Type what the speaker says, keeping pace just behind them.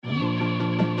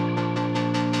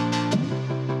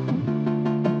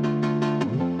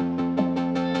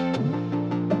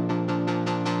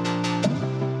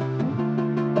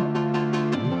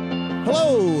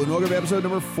welcome to episode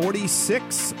number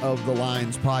 46 of the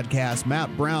Lines Podcast.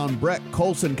 Matt Brown, Brett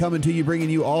Colson coming to you, bringing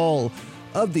you all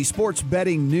of the sports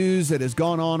betting news that has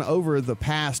gone on over the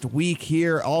past week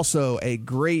here. Also, a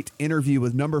great interview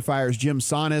with NumberFire's Jim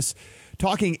Sannes,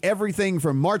 talking everything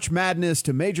from March Madness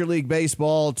to Major League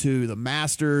Baseball to the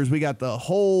Masters. We got the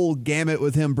whole gamut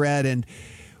with him, Brett, and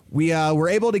we were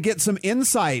able to get some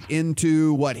insight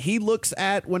into what he looks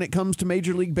at when it comes to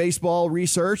Major League Baseball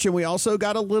research, and we also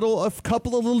got a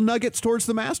couple of little nuggets towards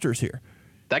the Masters here.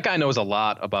 That guy knows a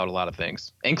lot about a lot of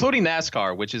things, including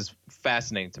NASCAR, which is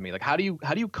fascinating to me. Like, how do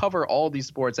you cover all these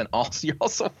sports and also you're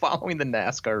also following the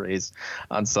NASCAR race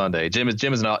on Sunday? Jim is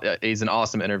he's an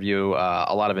awesome interview.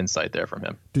 A lot of insight there from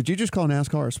him. Did you just call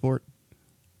NASCAR a sport?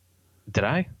 Did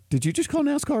I? Did you just call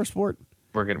NASCAR a sport?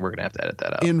 We're gonna have to edit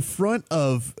that out. In front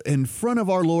of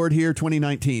our Lord here,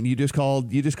 2019. You just called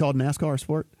NASCAR a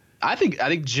sport? I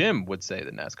think Jim would say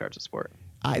that NASCAR is a sport.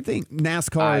 I think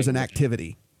NASCAR is an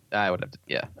activity. I would have to.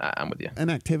 Yeah, I'm with you. An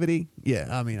activity? Yeah.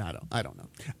 I mean, I don't know.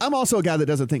 I'm also a guy that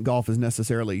doesn't think golf is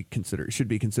necessarily should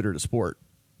be considered a sport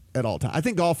at all times. I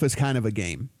think golf is kind of a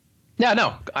game. Yeah,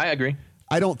 no, I agree.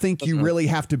 I don't think you really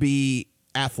have to be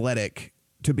athletic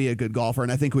to be a good golfer,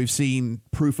 and I think we've seen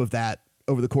proof of that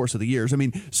over the course of the years. I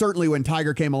mean, certainly when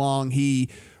Tiger came along, he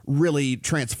really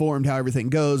transformed how everything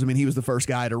goes. I mean, he was the first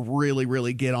guy to really,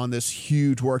 really get on this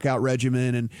huge workout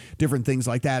regimen and different things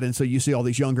like that. And so you see all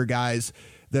these younger guys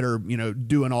that are,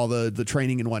 doing all the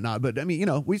training and whatnot. But I mean,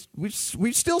 we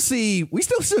still see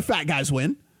fat guys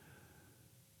win.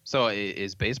 So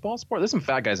is baseball a sport? There's some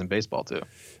fat guys in baseball too.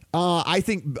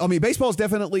 Baseball is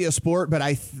definitely a sport,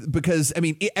 but because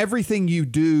everything you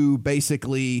do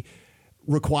basically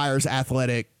requires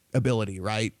athletic ability,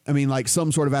 right? I mean, like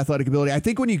some sort of athletic ability. I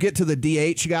think when you get to the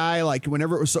DH guy, like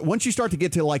once you start to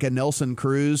get to like a Nelson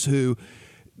Cruz who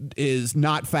is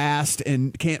not fast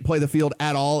and can't play the field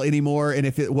at all anymore, and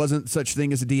if it wasn't such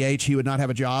thing as a DH, he would not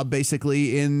have a job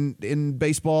basically in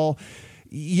baseball.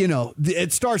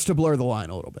 It starts to blur the line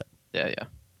a little bit. Yeah.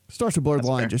 Starts to blur That's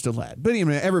the line fair. just a tad. But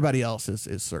everybody else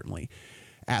is certainly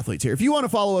athletes here. If you want to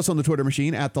follow us on the Twitter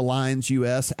machine at The Lines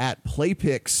US, at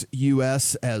PlayPicks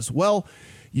US as well,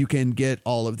 you can get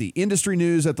all of the industry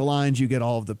news at The Lines. You get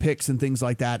all of the picks and things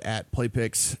like that at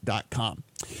playpicks.com.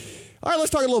 All right, let's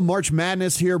talk a little March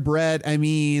Madness here, Brett. I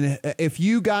mean, if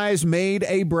you guys made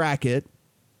a bracket,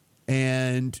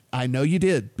 and I know you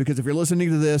did, because if you're listening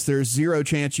to this, there's zero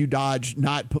chance you dodge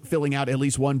not filling out at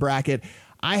least one bracket.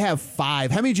 I have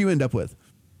 5. How many did you end up with?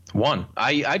 1.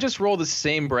 I just rolled the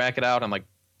same bracket out on like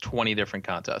 20 different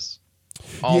contests,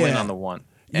 all in on the one,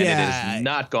 and it has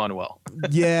not gone well.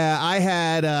 Yeah, I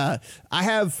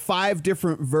have 5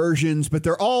 different versions, but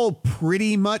they're all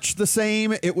pretty much the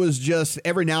same. It was just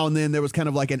every now and then there was kind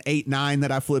of like an 8-9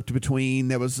 that I flipped between.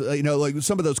 There was like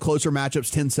some of those closer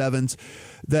matchups, 10-7s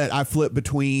that I flipped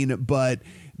between, but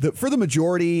for the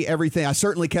majority, everything, I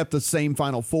certainly kept the same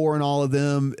Final Four in all of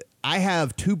them. I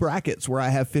have 2 brackets where I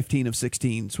have 15 of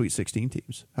 16 Sweet 16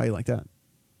 teams. How you like that?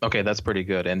 Okay, that's pretty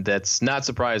good. And that's not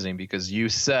surprising because you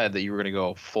said that you were going to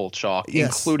go full chalk,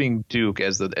 including Duke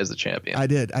as the champion. I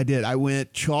did. I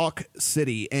went Chalk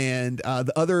City, and I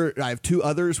have 2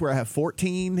 others where I have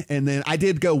 14, and then I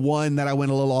did go one that I went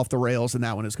a little off the rails, and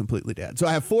that one is completely dead. So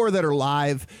I have 4 that are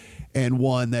live and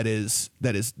 1 that is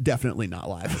definitely not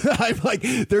live.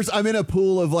 I'm in a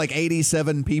pool of like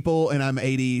 87 people, and I'm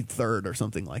 83rd or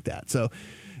something like that. So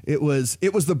it was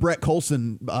the Brett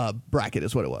Colson bracket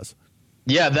is what it was.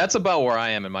 Yeah, that's about where I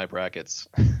am in my brackets.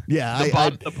 Yeah,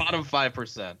 the bottom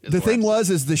 5%. The thing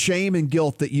is the shame and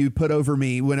guilt that you put over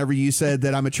me whenever you said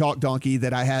that I'm a chalk donkey,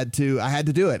 that I had to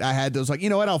do it. I was like, you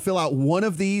know what? I'll fill out one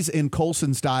of these in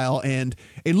Colson style, and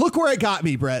look where it got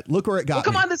me, Brett. Look where it got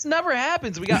me. Come on, this never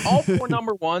happens. We got all 4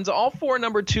 number 1s, all 4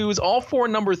 number 2s, all 4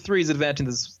 number 3s advancing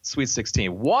to the Sweet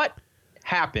 16. What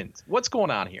happened? What's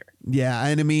going on here? Yeah,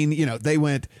 and I mean, they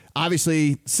went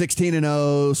obviously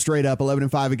 16-0 straight up,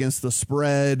 11-5 against the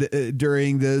spread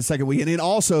during the second weekend. And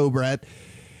also, Brett,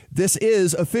 this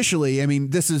is officially, I mean,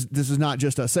 this is not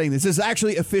just us saying this. This is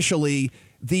actually officially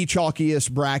the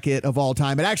chalkiest bracket of all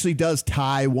time. It actually does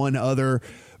tie one other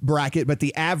bracket, but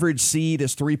the average seed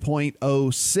is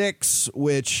 3.06,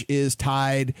 which is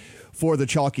tied for the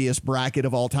chalkiest bracket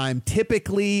of all time.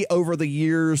 Typically, over the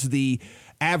years, the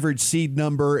average seed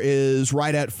number is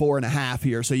right at 4.5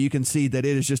 here. So you can see that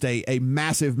it is just a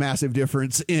massive, massive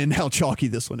difference in how chalky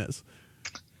this one is.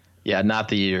 Yeah, not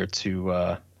the year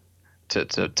to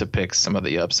pick some of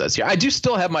the upsets. Yeah, I do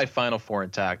still have my Final Four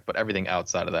intact, but everything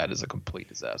outside of that is a complete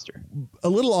disaster. A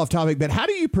little off topic, but how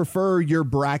do you prefer your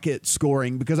bracket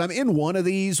scoring? Because I'm in one of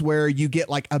these where you get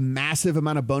like a massive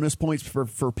amount of bonus points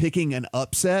for picking an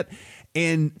upset.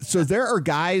 And so there are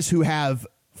guys who have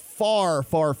far,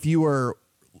 far fewer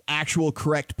actual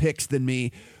correct picks than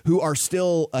me who are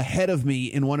still ahead of me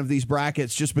in one of these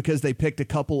brackets just because they picked a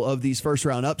couple of these first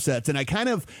round upsets. And I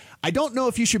don't know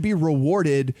if you should be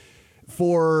rewarded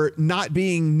for not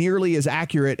being nearly as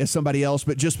accurate as somebody else,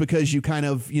 but just because you kind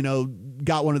of,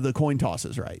 got one of the coin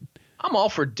tosses right. I'm all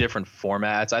for different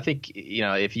formats. I think,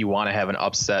 if you want to have an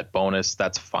upset bonus,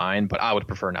 that's fine, but I would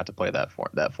prefer not to play that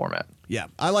format. Yeah,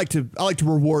 I like to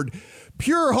reward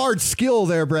pure hard skill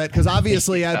there, Brett, because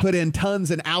obviously I put in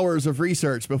tons and hours of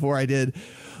research before I did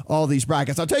all these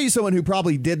brackets. I'll tell you someone who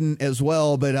probably didn't as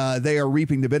well, but they are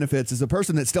reaping the benefits, is the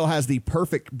person that still has the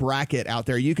perfect bracket out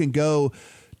there. You can go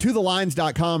to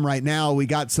thelines.com right now. We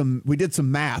did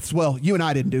some maths. Well, you and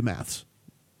I didn't do maths.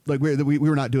 Like we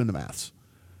were not doing the maths.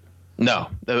 No,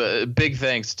 big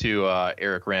thanks to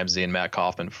Eric Ramsey and Matt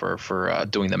Kaufman for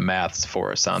doing the maths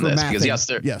for us on this. Because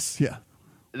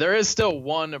there is still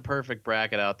one perfect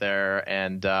bracket out there,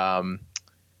 and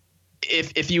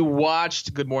if you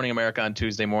watched Good Morning America on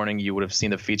Tuesday morning, you would have seen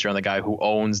the feature on the guy who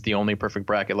owns the only perfect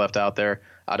bracket left out there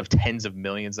out of tens of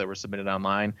millions that were submitted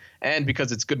online. And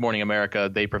because it's Good Morning America,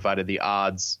 they provided the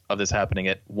odds of this happening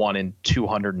at 1 in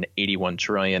 281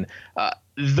 trillion.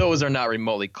 Those are not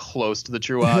remotely close to the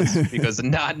true odds because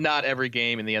not every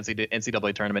game in the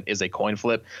NCAA tournament is a coin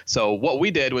flip. So what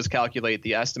we did was calculate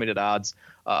the estimated odds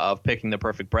of picking the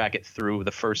perfect bracket through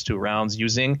the first two rounds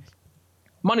using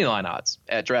money line odds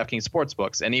at DraftKings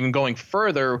Sportsbooks. And even going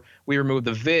further, we removed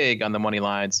the VIG on the money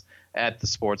lines at the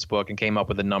Sportsbook and came up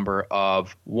with a number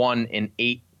of 1 in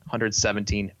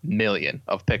 817 million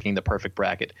of picking the perfect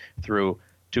bracket through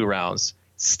two rounds.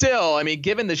 Still, I mean,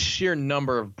 given the sheer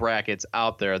number of brackets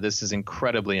out there, this is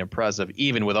incredibly impressive,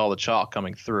 even with all the chalk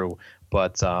coming through.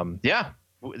 But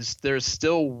there's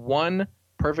still one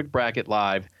perfect bracket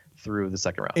live through the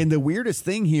second round. And the weirdest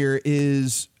thing here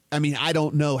is, I mean, I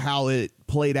don't know how it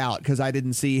played out because I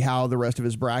didn't see how the rest of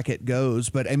his bracket goes.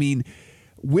 But I mean,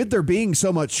 with there being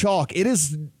so much chalk, it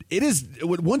is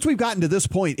once we've gotten to this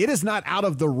point, it is not out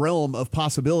of the realm of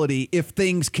possibility if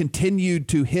things continued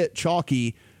to hit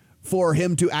chalky for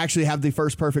him to actually have the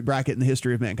first perfect bracket in the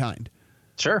history of mankind.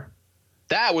 Sure.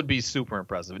 That would be super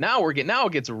impressive. Now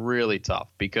it gets really tough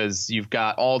because you've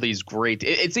got all these great.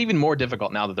 It's even more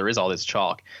difficult now that there is all this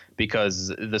chalk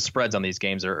because the spreads on these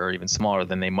games are even smaller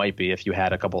than they might be if you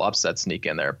had a couple upsets sneak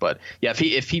in there. But yeah,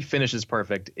 if he finishes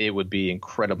perfect, it would be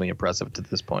incredibly impressive to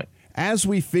this point. As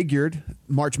we figured,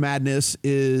 March Madness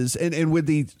is, and with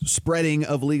the spreading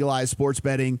of legalized sports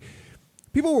betting,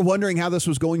 people were wondering how this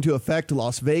was going to affect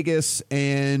Las Vegas,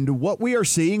 and what we are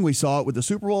seeing, we saw it with the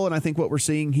Super Bowl, and I think what we're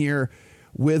seeing here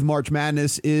with March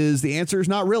Madness is the answer is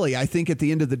not really. I think at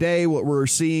the end of the day, what we're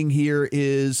seeing here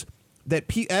is that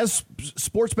as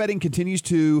sports betting continues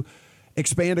to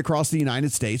expand across the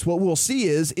United States, what we'll see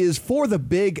is for the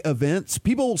big events,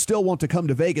 people will still want to come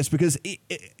to Vegas because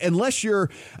unless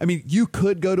you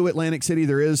could go to Atlantic City.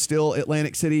 There is still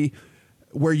Atlantic City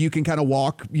where you can kind of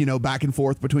walk, back and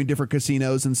forth between different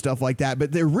casinos and stuff like that.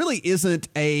 But there really isn't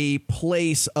a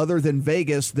place other than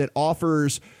Vegas that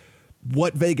offers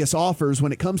what Vegas offers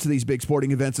when it comes to these big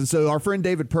sporting events. And so our friend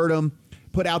David Purdom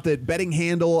put out that betting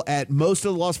handle at most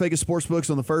of the Las Vegas sportsbooks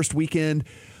on the first weekend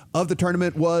of the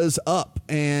tournament was up.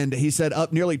 And he said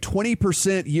up nearly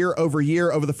 20% year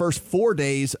over the first 4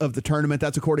 days of the tournament.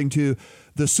 That's according to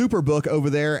the Superbook over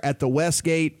there at the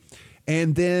Westgate.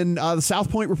 And then the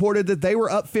South Point reported that they were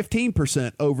up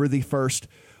 15% over the first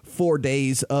 4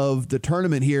 days of the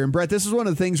tournament here. And Brett, this is one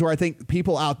of the things where I think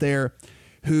people out there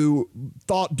who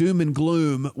thought doom and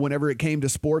gloom whenever it came to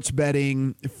sports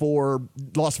betting for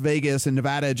Las Vegas and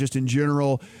Nevada just in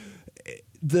general,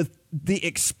 the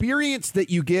experience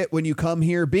that you get when you come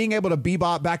here, being able to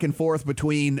bebop back and forth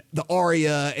between the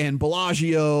Aria and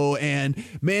Bellagio and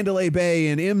Mandalay Bay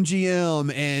and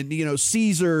MGM and,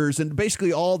 Caesars and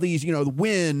basically all these, the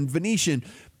Wynn, Venetian,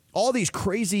 all these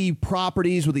crazy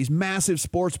properties with these massive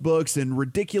sports books and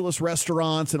ridiculous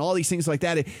restaurants and all these things like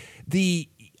that.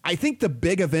 I think the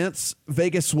big events,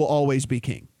 Vegas will always be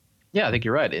king. Yeah, I think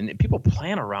you're right. And people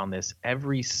plan around this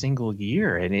every single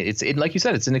year. And it's like you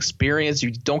said, it's an experience.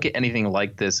 You don't get anything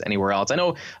like this anywhere else. I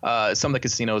know some of the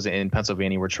casinos in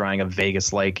Pennsylvania were trying a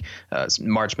Vegas-like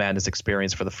March Madness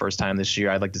experience for the first time this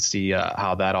year. I'd like to see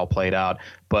how that all played out.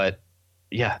 But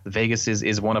yeah, Vegas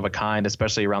is one of a kind,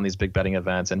 especially around these big betting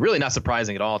events. And really not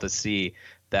surprising at all to see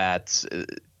that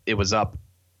it was up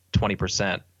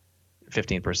 20%.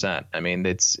 15%. I mean,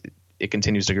 it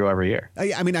continues to grow every year.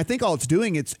 I mean, I think all it's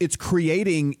doing, it's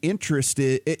creating interest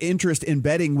in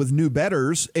betting with new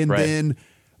bettors. And then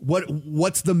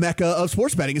what's the mecca of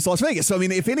sports betting? It's Las Vegas. So I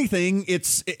mean, if anything,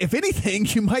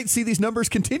 you might see these numbers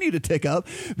continue to tick up,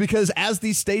 because as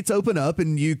these states open up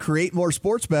and you create more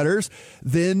sports bettors,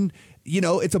 then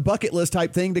it's a bucket list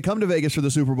type thing to come to Vegas for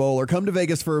the Super Bowl or come to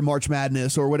Vegas for March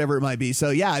Madness or whatever it might be.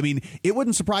 So yeah, I mean, it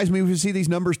wouldn't surprise me if we see these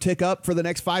numbers tick up for the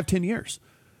next 5-10 years.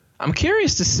 I'm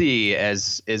curious to see,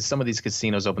 as some of these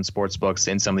casinos open sports books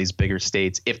in some of these bigger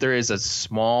states, if there is a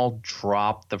small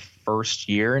drop the first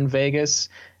year in Vegas,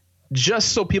 just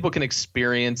so people can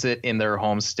experience it in their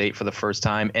home state for the first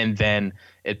time, and then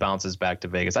it bounces back to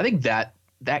Vegas. I think that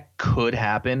could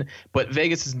happen, but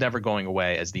Vegas is never going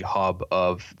away as the hub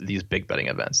of these big betting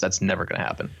events. That's never going to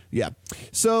happen. Yeah.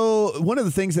 So one of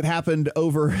the things that happened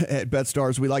over at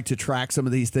BetStars, we like to track some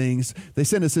of these things. They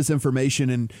send us this information,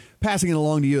 and passing it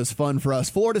along to you is fun for us.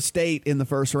 Florida State in the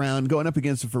first round going up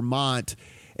against Vermont.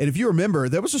 And if you remember,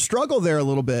 there was a struggle there a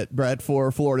little bit, Brett,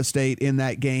 for Florida State in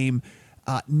that game.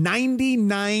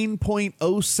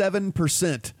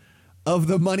 99.07% of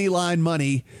the money line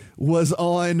money was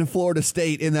on Florida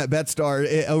State in that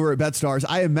over at BetStars.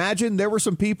 I imagine there were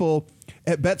some people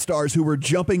at BetStars who were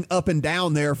jumping up and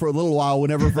down there for a little while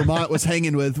whenever Vermont was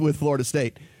hanging with Florida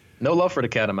State. No love for the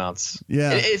Catamounts.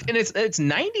 Yeah, and it's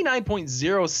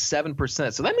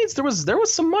 99.07%. So that means there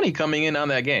was some money coming in on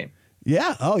that game.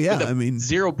 Yeah. Oh yeah. I mean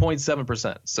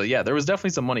 0.7%. So yeah, there was definitely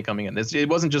some money coming in. It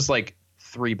wasn't just like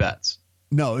 3 bets.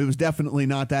 No, it was definitely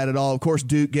not that at all. Of course,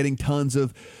 Duke getting tons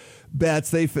of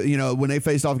bets. When they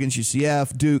faced off against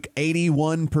UCF, Duke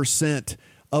 81%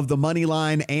 of the money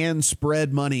line and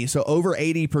spread money. So over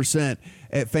 80%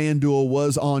 at FanDuel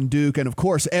was on Duke. And of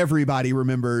course, everybody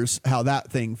remembers how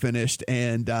that thing finished.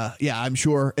 And I'm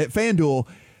sure at FanDuel,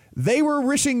 they were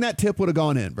wishing that tip would have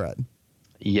gone in, Brett.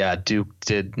 Yeah, Duke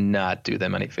did not do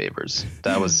them any favors.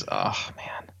 That was, oh man.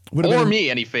 Me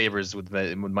any favors with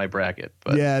my bracket.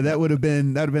 But yeah, that would have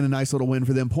been a nice little win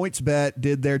for them. PointsBet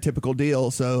did their typical deal,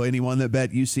 so anyone that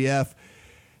bet UCF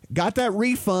got that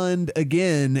refund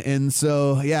again. And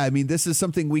so yeah, I mean, this is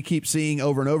something we keep seeing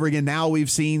over and over again. Now we've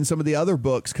seen some of the other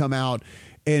books come out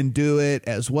and do it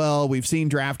as well. We've seen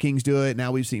DraftKings do it.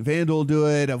 Now we've seen FanDuel do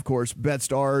it. Of course,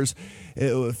 BetStars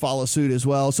would follow suit as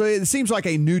well. So it seems like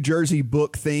a New Jersey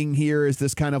book thing here is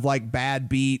this kind of like bad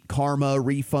beat, karma,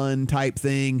 refund type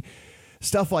thing,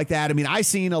 stuff like that. I mean, I've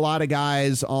seen a lot of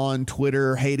guys on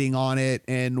Twitter hating on it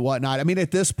and whatnot. I mean, at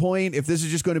this point, if this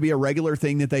is just going to be a regular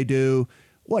thing that they do,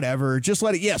 whatever, just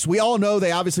let it. Yes, we all know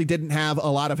they obviously didn't have a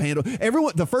lot of handle.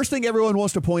 The first thing everyone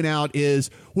wants to point out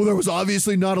is, well, there was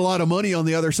obviously not a lot of money on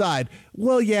the other side.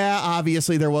 Well, yeah,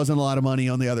 obviously there wasn't a lot of money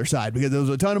on the other side, because there was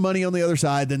a ton of money on the other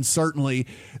side. Then certainly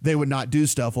they would not do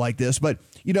stuff like this. But,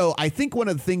 I think one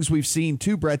of the things we've seen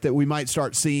too, Brett, that we might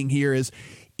start seeing here is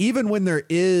even when there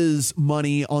is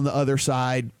money on the other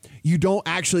side, you don't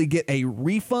actually get a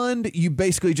refund. You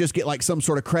basically just get like some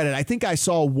sort of credit. I think I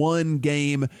saw one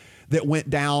game that went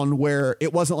down where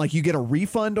it wasn't like you get a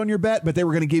refund on your bet, but they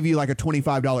were going to give you like a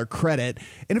 $25 credit.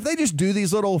 And if they just do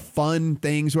these little fun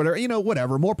things,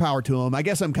 whatever, more power to them. I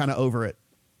guess I'm kind of over it.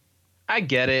 I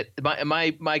get it.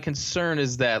 My concern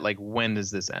is that, like, when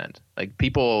does this end? Like,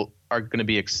 people are people going to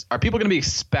be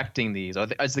expecting these?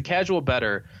 Is the casual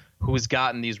bettor who has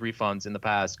gotten these refunds in the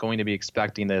past going to be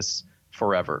expecting this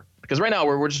forever? Because right now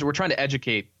we're trying to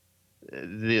educate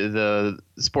the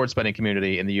sports betting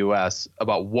community in the U.S.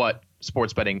 about what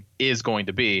sports betting is going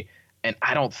to be, and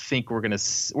I don't think we're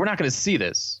not going to see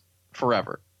this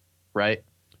forever, right?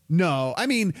 No, I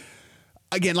mean,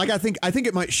 again, like I think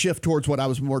it might shift towards what I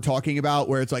was more talking about,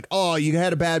 where it's like, oh, you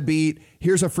had a bad beat,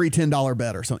 here's a free $10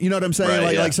 bet or something. You know what I'm saying?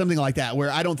 Right, like something like that,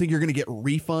 where I don't think you're going to get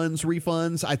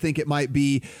refunds. I think it might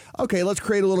be, okay, let's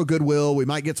create a little goodwill. We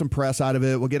might get some press out of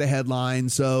it. We'll get a headline.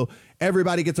 So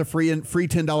everybody gets a free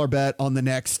 $10 bet on the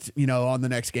next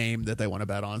game that they want to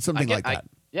bet on, something like that.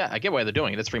 I get why they're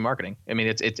doing it. It's free marketing. I mean,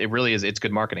 it really is. It's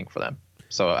good marketing for them.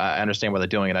 So I understand why they're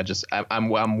doing it.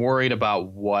 I'm worried about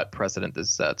what precedent this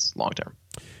sets long term.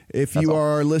 If you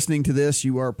are listening to this,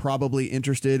 you are probably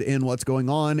interested in what's going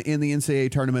on in the NCAA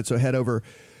tournament. So head over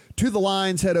to the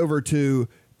lines, head over to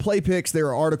Play Picks. There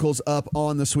are articles up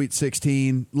on the Sweet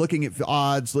 16, looking at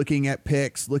odds, looking at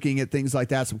picks, looking at things like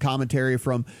that. Some commentary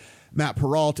from Matt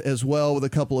Peralt as well with a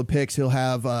couple of picks. He'll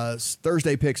have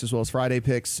Thursday picks as well as Friday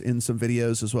picks in some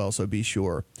videos as well. So be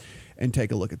sure and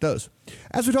take a look at those.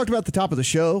 As we talked about at the top of the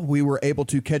show, we were able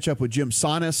to catch up with Jim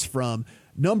Sannes from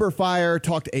Numberfire,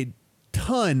 talked a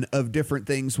ton of different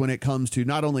things when it comes to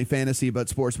not only fantasy but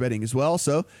sports betting as well.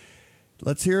 So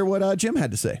let's hear what Jim had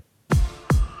to say.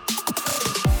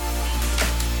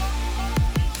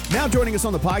 Now joining us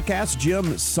on the podcast, Jim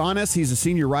Sannes. He's a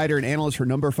senior writer and analyst for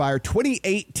Numberfire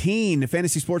 2018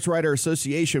 Fantasy Sports Writer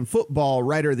Association Football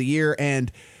Writer of the Year,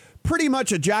 and pretty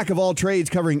much a jack of all trades,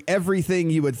 covering everything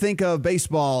you would think of: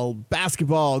 baseball,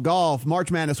 basketball, golf, March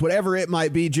Madness, whatever it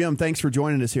might be. Jim, thanks for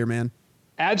joining us here, man.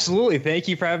 Absolutely. Thank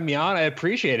you for having me on. I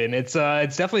appreciate it. And it's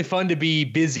definitely fun to be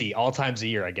busy all times of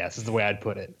year, I guess, is the way I'd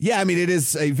put it. Yeah, I mean, it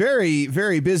is a very,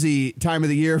 very busy time of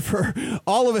the year for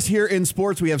all of us here in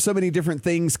sports. We have so many different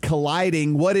things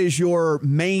colliding. What is your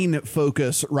main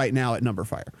focus right now at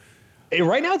Numberfire?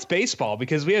 Right now it's baseball,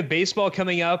 because we have baseball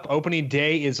coming up. Opening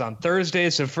day is on Thursday.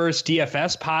 So first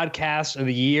DFS podcast of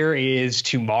the year is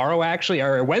tomorrow, actually,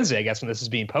 or Wednesday, I guess, when this is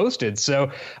being posted. So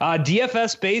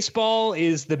DFS baseball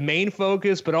is the main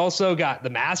focus, but also got the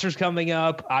Masters coming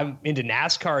up. I'm into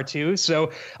NASCAR too.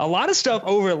 So a lot of stuff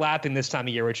overlapping this time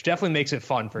of year, which definitely makes it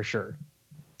fun for sure.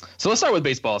 So let's start with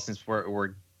baseball, since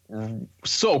we're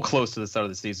so close to the start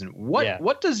of the season.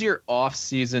 What does your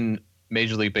off-season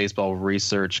Major League Baseball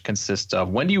research consist of?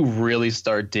 When do you really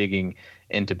start digging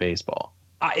into baseball?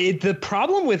 The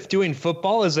problem with doing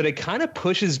football is that it kind of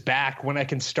pushes back when I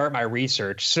can start my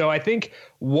research. So I think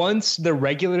once the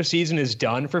regular season is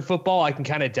done for football, I can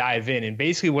kind of dive in. And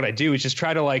basically what I do is just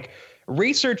try to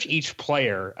research each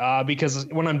player, because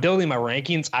when I'm building my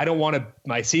rankings,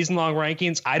 my season-long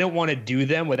rankings, I don't want to do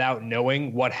them without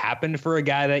knowing what happened for a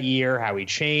guy that year, how he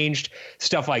changed,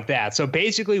 stuff like that. So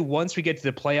basically, once we get to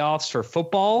the playoffs for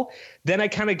football, then I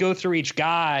kind of go through each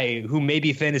guy who may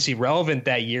be fantasy relevant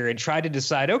that year and try to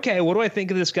decide, okay, what do I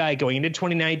think of this guy going into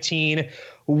 2019?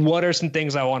 What are some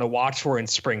things I want to watch for in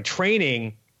spring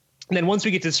training? And then once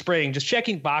we get to spring, just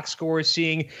checking box scores,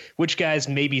 seeing which guys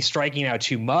may be striking out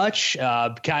too much,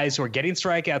 guys who are getting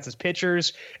strikeouts as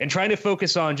pitchers, and trying to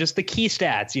focus on just the key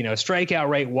stats, strikeout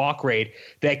rate, walk rate,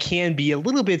 that can be a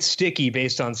little bit sticky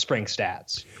based on spring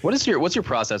stats. What's your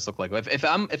process look like? If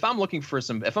I'm looking for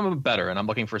if I'm a bettor and I'm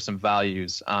looking for some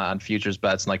values on futures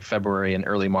bets in February and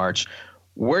early March,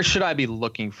 where should I be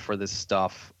looking for this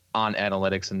stuff on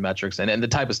analytics and metrics and the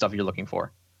type of stuff you're looking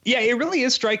for? Yeah, it really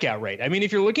is strikeout rate. I mean,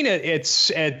 if you're looking at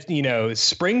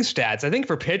spring stats, I think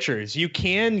for pitchers, you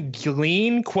can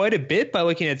glean quite a bit by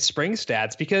looking at spring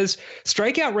stats, because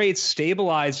strikeout rates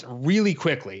stabilize really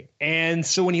quickly. And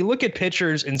so when you look at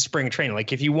pitchers in spring training,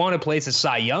 if you want to place a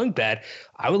Cy Young bet,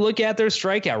 I would look at their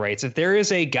strikeout rates. If there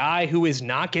is a guy who is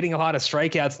not getting a lot of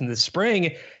strikeouts in the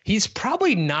spring, he's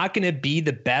probably not going to be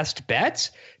the best bet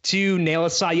to nail a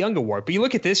Cy Young award. But you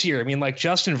look at this year, I mean,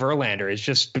 Justin Verlander has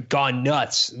just gone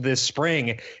nuts this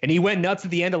spring, and he went nuts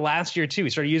at the end of last year too. He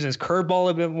started using his curveball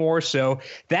a bit more. So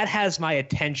that has my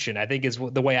attention, I think, is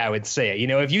the way I would say it.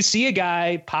 If you see a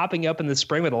guy popping up in the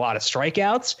spring with a lot of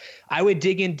strikeouts, I would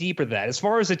dig in deeper to that. As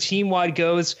far as the team-wide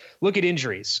goes, look at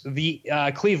injuries. The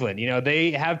Cleveland,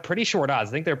 they have pretty short odds.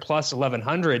 I think they're plus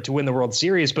 1,100 to win the World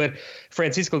Series, but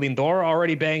Francisco Lindor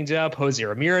already banged up, Jose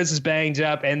Ramirez is banged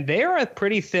up, and they're a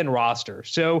pretty thin roster.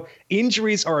 So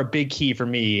injuries are a big key for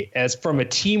me as from a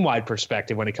team-wide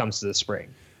perspective when it comes to the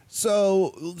spring.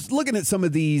 So looking at some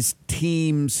of these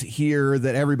teams here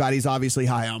that everybody's obviously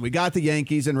high on, we got the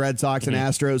Yankees and Red Sox and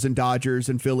Astros and Dodgers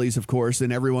and Phillies, of course,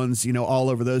 and everyone's, all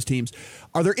over those teams.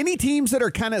 Are there any teams that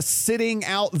are kind of sitting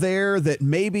out there that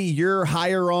maybe you're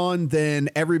higher on than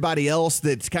everybody else,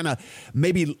 that's kind of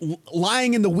maybe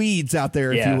lying in the weeds out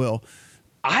there, if you will?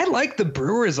 I like the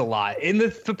Brewers a lot. And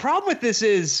the problem with this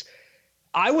is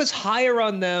I was higher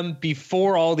on them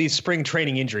before all these spring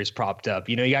training injuries popped up.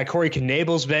 You got Corey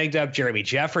Knebel's banged up, Jeremy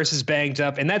Jeffress is banged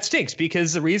up, and that stinks,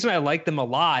 because the reason I like them a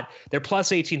lot, they're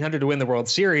plus 1,800 to win the World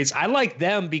Series. I like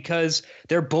them because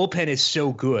their bullpen is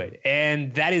so good,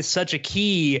 and that is such a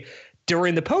key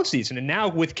during the postseason. And now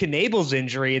with Knebel's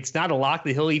injury, it's not a lock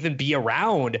that he'll even be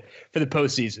around for the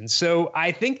postseason. So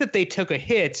I think that they took a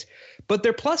hit, but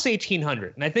they're plus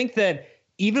 1,800. And I think that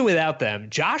even without them,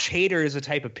 Josh Hader is a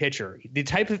type of pitcher, the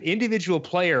type of individual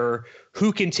player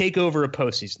who can take over a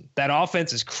postseason. That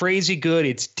offense is crazy good.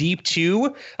 It's deep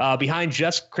too. Behind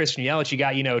just Christian Yelich, you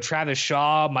got, Travis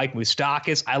Shaw, Mike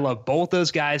Moustakas. I love both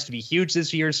those guys to be huge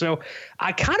this year. So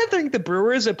I kind of think the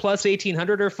Brewers at plus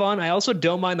 1,800 are fun. I also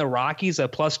don't mind the Rockies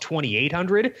at plus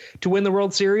 2,800 to win the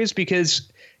World Series,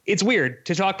 because it's weird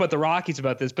to talk about the Rockies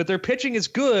about this, but their pitching is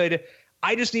good.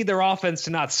 I just need their offense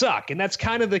to not suck. And that's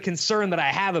kind of the concern that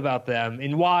I have about them,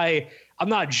 and why I'm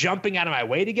not jumping out of my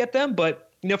way to get them.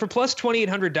 But, for plus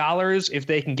 $2,800, if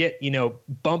they can get,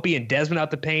 Bumpy and Desmond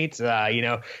out the paint,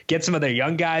 get some of their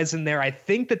young guys in there, I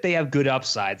think that they have good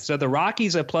upside. So the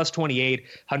Rockies at plus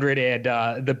 2,800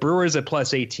 and the Brewers at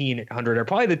plus 1,800 are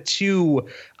probably the two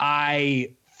I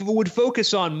would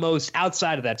focus on most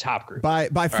outside of that top group.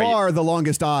 By far, the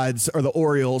longest odds are the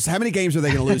Orioles. How many games are they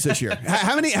going to lose this year?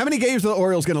 How many games are the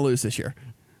Orioles going to lose this year?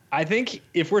 I think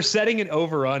if we're setting an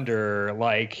over-under,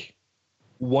 like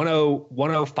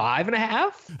 105 and a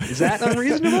half, is that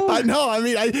unreasonable? No, I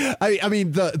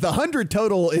mean the 100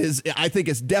 total is, I think,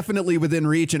 it's definitely within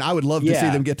reach, and I would love to see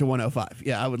them get to 105.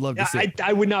 Yeah, I would love to see.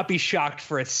 I would not be shocked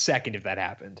for a second if that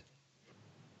happened.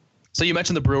 So you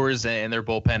mentioned the Brewers and their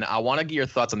bullpen. I want to get your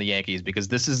thoughts on the Yankees, because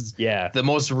this is the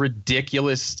most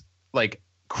ridiculous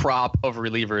crop of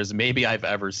relievers maybe I've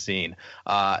ever seen.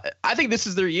 I think this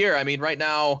is their year. I mean, right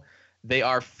now they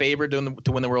are favored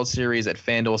to win the World Series at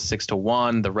FanDuel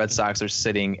 6-1. The Red Sox are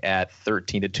sitting at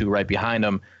 13-2 right behind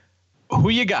them. Who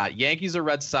you got, Yankees or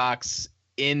Red Sox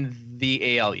in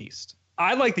the AL East?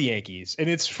 I like the Yankees, and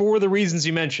it's for the reasons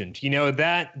you mentioned. You know,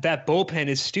 that bullpen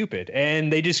is stupid,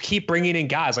 and they just keep bringing in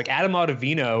guys. Like Adam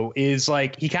Ottavino is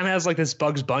he kind of has this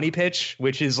Bugs Bunny pitch,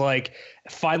 which is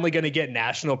finally going to get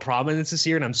national prominence this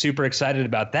year, and I'm super excited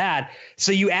about that.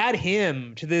 So you add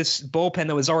him to this bullpen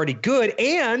that was already good,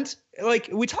 and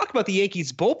we talk about the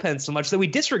Yankees bullpen so much that we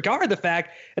disregard the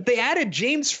fact that they added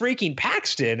James freaking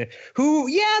Paxton, who,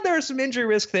 there's some injury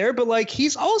risk there, but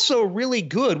he's also really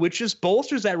good, which just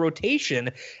bolsters that rotation.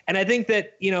 And I think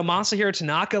that, Masahiro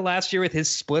Tanaka last year with his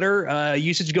splitter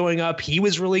usage going up, he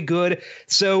was really good.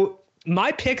 So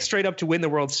my pick straight up to win the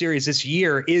World Series this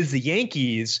year is the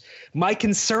Yankees. My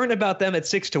concern about them at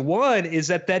 6-1 is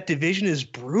that division is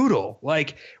brutal.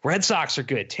 Red Sox are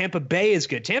good. Tampa Bay is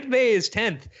good. Tampa Bay is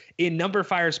 10th in Number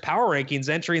Fire's power rankings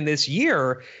entering this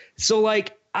year. So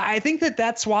I think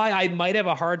that's why I might have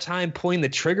a hard time pulling the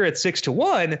trigger at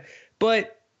 6-1.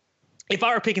 But if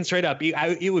I were picking straight up,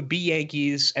 it would be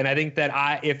Yankees. And I think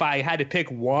that if I had to pick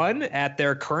one at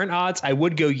their current odds, I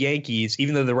would go Yankees,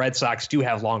 even though the Red Sox do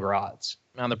have longer odds.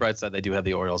 On the bright side, they do have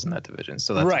the Orioles in that division.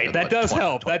 So that's right. That does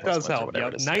help. That does help.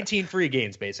 19 free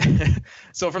games, basically.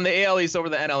 So from the AL East over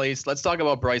the NL East, let's talk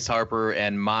about Bryce Harper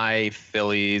and my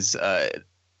Phillies.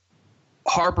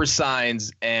 Harper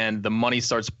signs and the money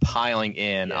starts piling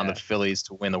in on the Phillies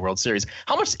to win the World Series.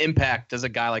 How much impact does a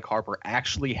guy like Harper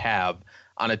actually have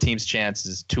on a team's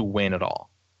chances to win at all?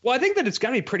 Well, I think that it's got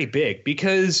to be pretty big,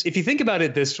 because if you think about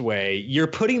it this way, you're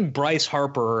putting Bryce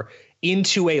Harper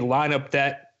into a lineup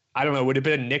that, I don't know, would have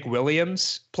been Nick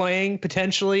Williams playing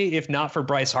potentially, if not for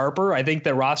Bryce Harper. I think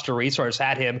the roster resource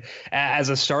had him as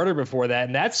a starter before that.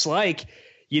 And that's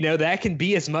that can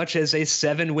be as much as a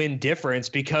 7-win difference,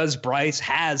 because Bryce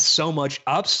has so much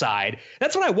upside.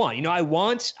 That's what I want. I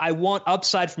want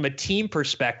upside from a team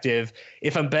perspective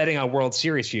if I'm betting on World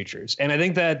Series futures. And I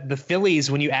think that the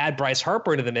Phillies, when you add Bryce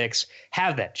Harper into the mix,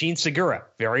 have that. Gene Segura,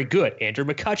 very good. Andrew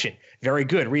McCutchen, very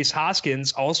good. Rhys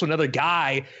Hoskins, also another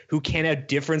guy who can have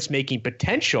difference-making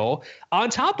potential,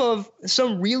 on top of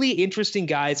some really interesting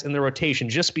guys in the rotation.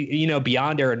 Just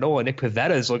beyond Aaron Nola, Nick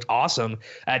Pivetta has looked awesome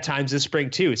at times this spring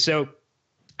too. So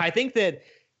I think that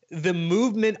the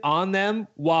movement on them,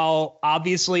 while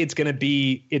obviously it's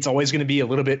always going to be a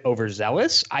little bit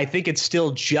overzealous, I think it's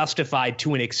still justified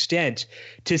to an extent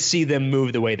to see them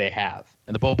move the way they have.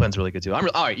 And the bullpen's really good too. All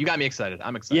right, you got me excited.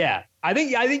 I'm excited. Yeah, I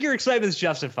think your excitement is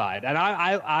justified, and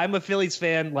I'm a Phillies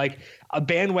fan, a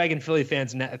bandwagon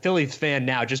Phillies fan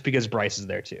now, just because Bryce is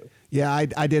there too. Yeah,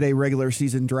 I did a regular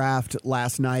season draft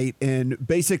last night and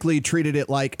basically treated it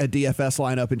like a DFS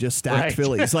lineup and just stacked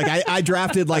Phillies. I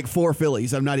drafted 4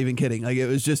 Phillies. I'm not even kidding. It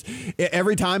was just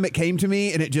every time it came to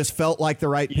me and it just felt like the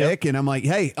right pick. And I'm like,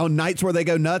 hey, on nights where they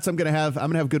go nuts, I'm gonna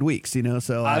have good weeks.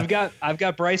 So I've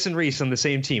got Bryce and Rhys on the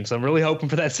same team, so I'm really hoping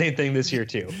for that same thing this year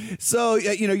too. So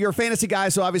you're a fantasy guy,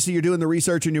 so obviously you're doing the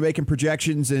research and you're making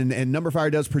projections, and Number Fire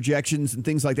does projections and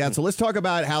things like that. So let's talk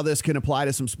about how this can apply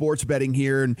to some sports betting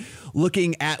here, and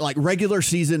looking at regular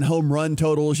season home run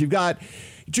totals. You've got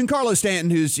Giancarlo Stanton,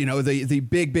 who's the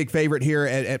big favorite here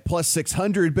at plus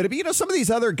 600, but some of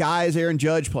these other guys, Aaron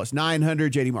Judge plus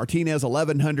 900, JD Martinez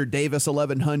 1100, Davis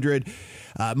 1100,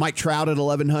 Mike Trout at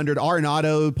 1100,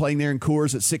 Arenado playing there in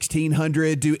Coors at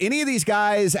 1600. Do any of these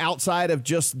guys outside of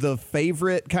just the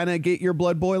favorite kind of get your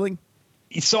blood boiling?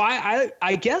 So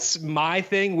I guess my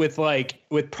thing with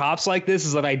props like this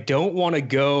is that I don't want to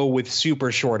go with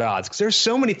super short odds, because there's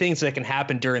so many things that can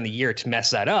happen during the year to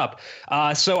mess that up.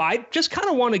 So I just kind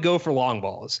of want to go for long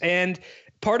balls. And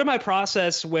part of my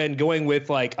process when going with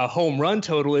a home run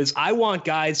total is I want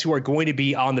guys who are going to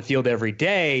be on the field every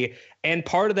day. And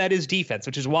part of that is defense,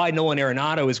 which is why Nolan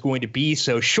Arenado is going to be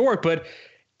so short. But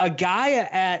a guy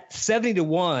at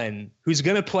 70-1 who's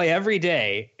going to play every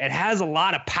day and has a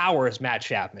lot of power is Matt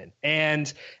Chapman.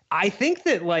 And I think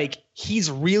that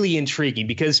he's really intriguing,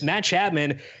 because Matt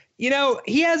Chapman,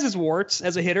 He has his warts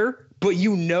as a hitter, but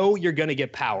you're going to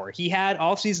get power. He had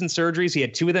offseason surgeries. He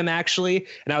had 2 of them, actually,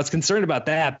 and I was concerned about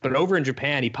that. But over in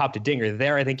Japan, he popped a dinger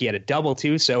there. I think he had a double,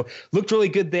 too, so looked really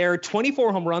good there.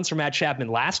 24 home runs for Matt Chapman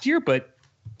last year, but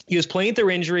he was playing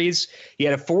through injuries. He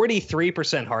had a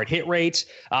 43% hard hit rate.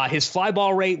 His fly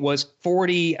ball rate was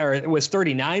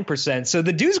 39%. So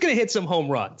the dude's going to hit some home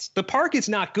runs. The park is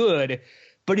not good,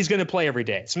 but he's going to play every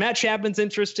day. So Matt Chapman's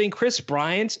interesting. Chris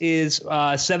Bryant is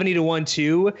 70-1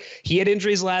 too. He had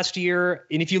injuries last year.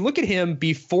 And if you look at him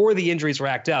before the injuries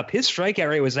racked up, his strikeout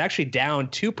rate was actually down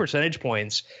 2 percentage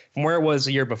points from where it was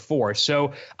the year before.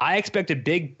 So I expect a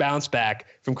big bounce back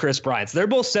from Chris Bryant. So they're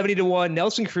both 70-1.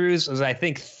 Nelson Cruz is, I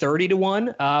think,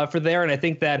 30-1 for there. And I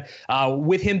think that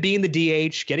with him being the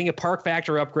DH, getting a park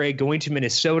factor upgrade, going to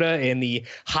Minnesota in the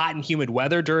hot and humid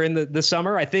weather during the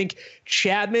summer, I think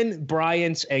Chapman,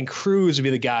 Bryant, and Cruz would be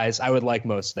the guys I would like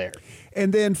most there.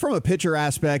 And then from a pitcher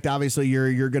aspect, obviously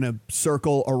you're going to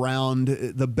circle around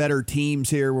the better teams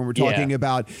here when we're talking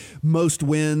about most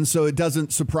wins. So it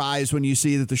doesn't surprise when you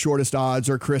see that the shortest odds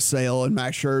are Chris Sale and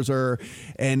Max Scherzer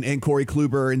and Corey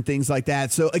Kluber and things like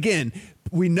that. So again,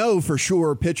 we know for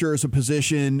sure pitcher is a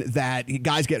position that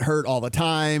guys get hurt all the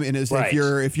time. And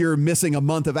if you're missing a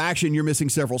month of action, you're missing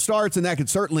several starts, and that could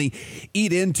certainly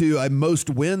eat into a most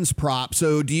wins prop.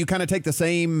 So do you kind of take the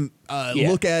same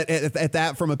look at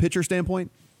that from a pitcher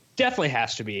standpoint? Definitely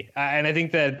has to be. And I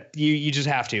think that you just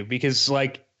have to, because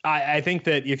I think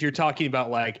that if you're talking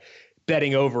about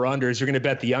betting over unders, you're going to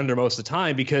bet the under most of the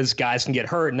time because guys can get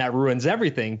hurt and that ruins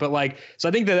everything. But so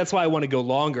I think that's why I want to go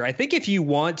longer. I think if you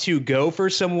want to go for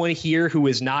someone here who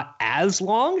is not as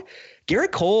long,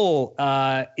 Garrett Cole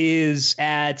is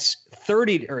at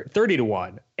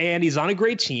 30-1, and he's on a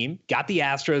great team. Got the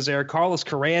Astros there. Carlos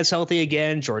Correa's healthy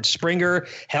again. George Springer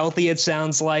healthy, it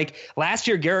sounds like. Last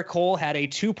year, Garrett Cole had a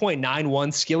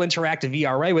 2.91 skill interactive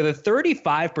ERA with a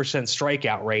 35%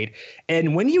 strikeout rate.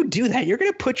 And when you do that, you're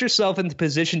going to put yourself in the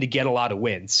position to get a lot of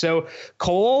wins. So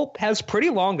Cole has pretty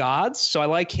long odds, so I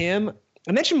like him.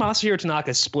 I mentioned Masahiro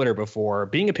Tanaka's splitter before,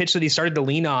 being a pitch that he started to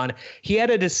lean on. He had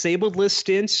a disabled list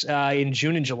stint in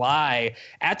June and July.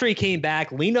 After he came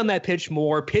back, leaned on that pitch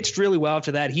more, pitched really well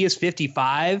after that. He is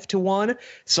 55-1,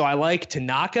 so I like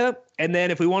Tanaka. And then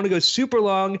if we want to go super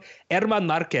long, Herman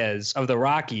Marquez of the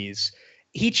Rockies.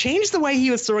 He changed the way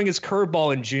he was throwing his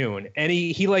curveball in June, and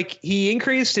he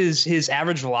increased his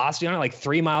average velocity on it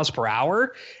 3 miles per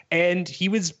hour, and he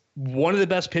was one of the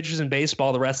best pitchers in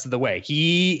baseball the rest of the way.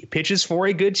 He pitches for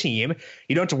a good team.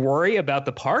 You don't have to worry about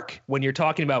the park when you're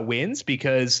talking about wins,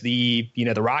 because the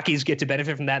Rockies get to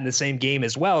benefit from that in the same game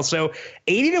as well. So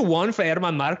 80-1 for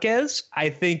Herman Marquez, I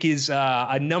think, is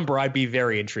a number I'd be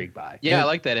very intrigued by. Yeah, I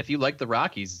like that. If you like the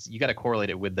Rockies, you got to correlate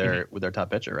it with their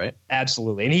top pitcher, right?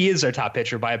 Absolutely. And he is their top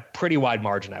pitcher by a pretty wide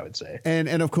margin, I would say.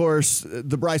 And of course,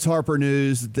 the Bryce Harper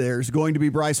news, there's going to be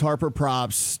Bryce Harper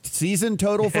props. Season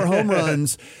total for home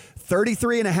runs,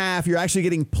 33.5. You're actually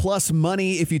getting plus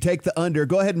money if you take the under.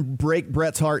 Go ahead and break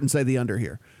Brett's heart and say the under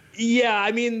here. Yeah,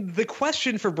 I mean, the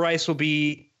question for Bryce will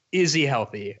be, is he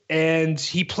healthy? And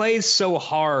he plays so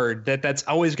hard that's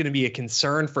always going to be a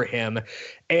concern for him.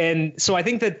 And so I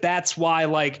think that's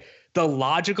why, the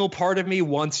logical part of me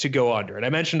wants to go under. And I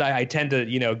mentioned I tend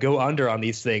to, go under on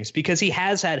these things because he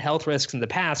has had health risks in the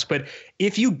past. But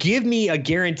if you give me a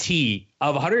guarantee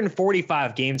of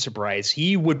 145 games for Bryce,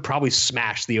 he would probably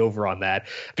smash the over on that,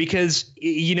 because,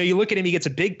 you look at him, he gets a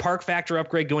big park factor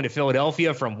upgrade going to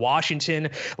Philadelphia from Washington.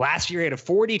 Last year, he had a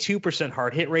 42%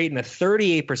 hard hit rate and a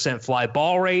 38% fly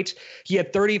ball rate. He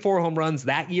had 34 home runs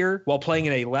that year while playing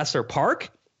in a lesser park.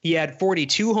 He had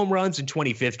 42 home runs in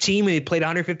 2015 when he played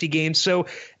 150 games. So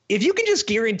if you can just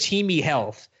guarantee me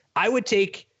health, I would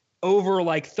take over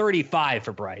 35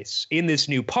 for Bryce in this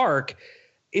new park.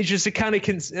 It's just a kind of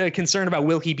concern about,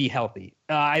 will he be healthy?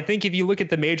 I think if you look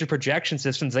at the major projection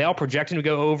systems, they all project him to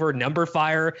go over. Number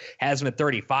Fire has him at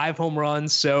 35 home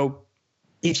runs. So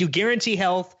if you guarantee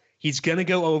health, he's going to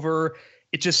go over.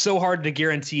 It's just so hard to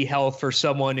guarantee health for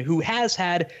someone who has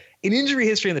had an injury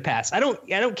history in the past. I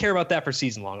don't care about that for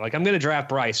season long. I'm going to draft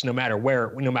Bryce no matter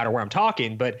where I'm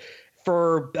talking. But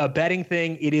for a betting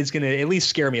thing, it is going to at least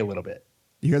scare me a little bit.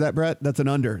 You hear that, Brett? That's an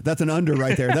under. That's an under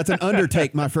right there. That's an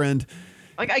undertake, my friend.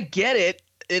 I get it.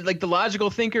 The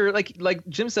logical thinker, like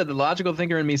Jim said, the logical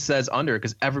thinker in me says under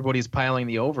because everybody's piling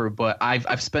the over. But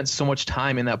I've spent so much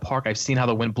time in that park. I've seen how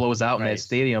the wind blows out in that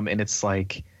stadium, and it's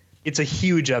a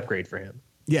huge upgrade for him.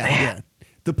 Yeah.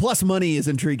 The plus money is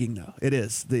intriguing, though. It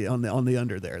is on the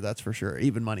under there. That's for sure.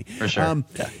 Even money. For sure.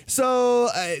 So,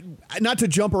 not to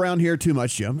jump around here too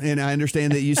much, Jim. And I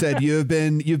understand that you said you've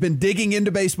been digging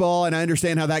into baseball, and I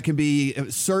understand how that can be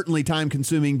certainly time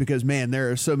consuming because, man, there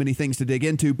are so many things to dig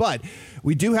into. But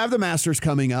we do have the Masters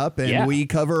coming up, and we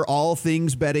cover all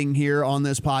things betting here on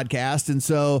this podcast, and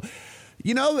so.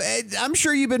 You know, I'm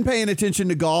sure you've been paying attention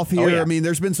to golf here. I mean,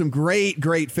 there's been some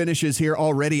great finishes here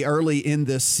already early in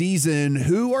the season.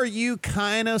 Who are you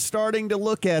kind of starting to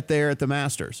look at there at the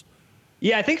Masters?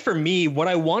 Yeah, I think for me, what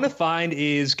I want to find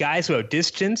is guys who have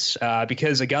distance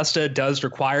because Augusta does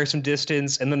require some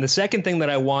distance. And then the second thing that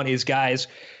I want is guys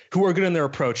who are good in their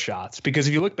approach shots. Because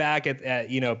if you look back at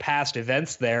past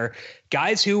events there,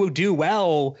 guys who do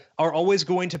well are always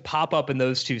going to pop up in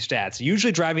those two stats,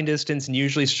 usually driving distance and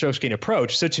usually strokes gained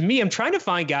approach. So to me, I'm trying to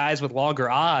find guys with longer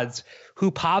odds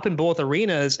who pop in both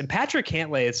arenas. And Patrick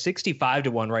Cantlay is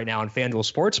 65-1 right now on FanDuel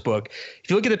Sportsbook. If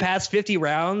you look at the past 50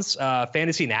 rounds,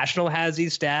 Fantasy National has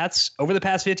these stats. Over the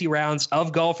past 50 rounds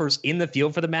of golfers in the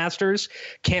field for the Masters,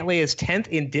 Cantlay is 10th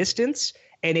in distance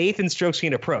and 8th in strokes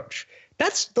gained approach.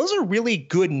 Those are really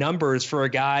good numbers for a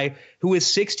guy who is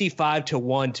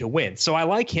 65-1 to win. So I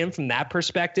like him from that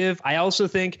perspective. I also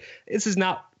think this is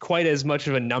not quite as much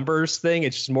of a numbers thing.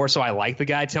 It's just more so I like the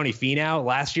guy, Tony Finau.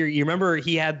 Last year, you remember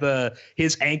he had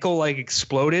his ankle like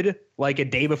exploded like a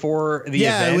day before the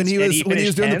event. when he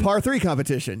was doing the par 3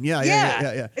 competition. Yeah.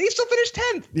 And he still finished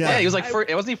 10th. Yeah, he was like,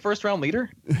 wasn't he first round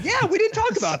leader? Yeah, we didn't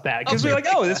talk about that because we were like,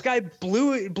 this guy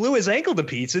blew his ankle to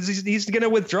pieces. He's going to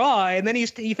withdraw, and then he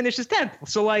finishes 10th.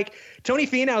 So like Tony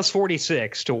Finau's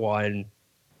 46-1.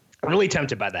 I'm really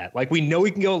tempted by that. Like, we know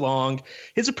he can go long.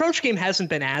 His approach game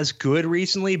hasn't been as good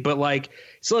recently, but like, he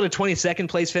still had a 22nd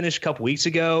place finish a couple weeks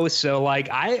ago. So like,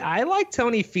 I like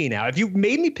Tony Finau. If you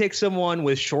made me pick someone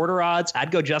with shorter odds, I'd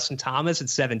go Justin Thomas at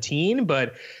 17.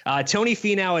 But Tony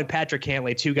Finau and Patrick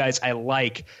Cantlay, two guys I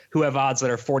like who have odds that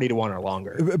are 40-1 or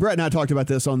longer. Brett and I talked about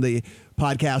this on the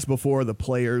podcast before the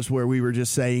Players, where we were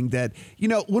just saying that,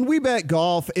 when we bet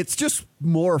golf, it's just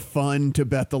more fun to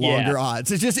bet the longer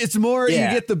odds. It's more, you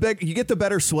get the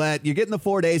better sweat, you get in the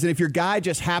 4 days. And if your guy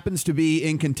just happens to be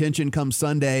in contention come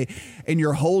Sunday and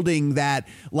you're holding that,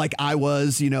 like I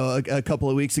was, a couple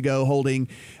of weeks ago, holding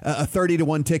a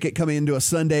 30-1 ticket coming into a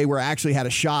Sunday where I actually had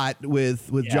a shot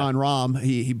with John Rahm.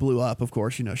 He blew up, of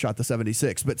course, shot the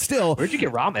 76, but still. Where'd you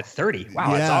get Rahm at 30?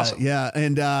 Wow. That's awesome. Yeah.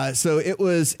 And so it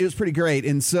was pretty great.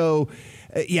 And so,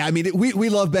 I mean, we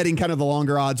love betting kind of the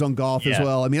longer odds on golf as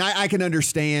well. I mean, I can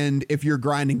understand if you're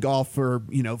grinding golf for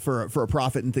a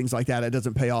profit and things like that, it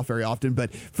doesn't pay off very often.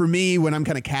 But for me, when I'm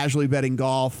kind of casually betting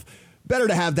golf, better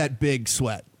to have that big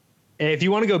sweat. If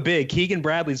you want to go big, Keegan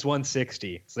Bradley's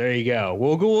 160. So there you go.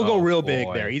 We'll go real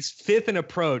big there. He's 5th in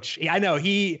approach. I know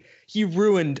he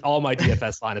ruined all my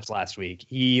DFS lineups last week.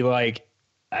 He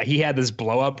had this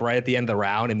blow up right at the end of the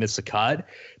round and missed a cut,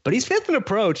 but he's 5th in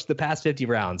approach the past 50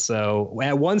 rounds. So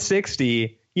at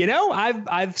 160,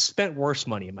 I've spent worse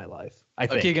money in my life. I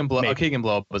think Keegan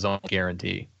blow up was on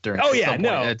guarantee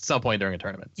at some point during a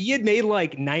tournament. He had made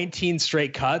like 19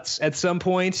 straight cuts at some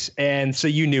point, and so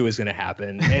you knew it was going to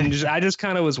happen. And I just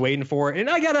kind of was waiting for it, and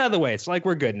I got out of the way. It's like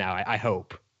we're good now. I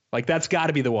hope. Like that's got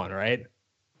to be the one, right?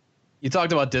 You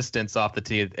talked about distance off the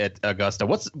tee at Augusta.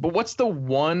 What's the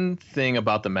one thing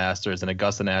about the Masters and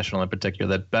Augusta National in particular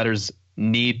that bettors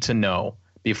need to know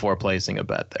before placing a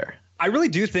bet there? I really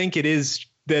do think it is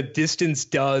that distance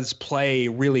does play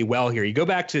really well here. You go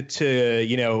back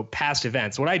to past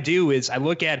events. What I do is I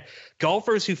look at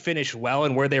golfers who finish well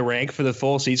and where they rank for the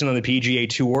full season on the PGA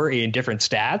Tour in different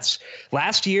stats.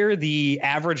 Last year, the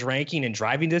average ranking in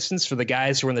driving distance for the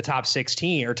guys who were in the top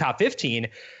 16 or top 15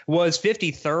 was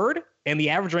 53rd. And the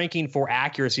average ranking for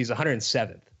accuracy is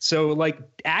 107th. So like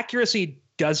accuracy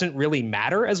doesn't really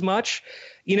matter as much.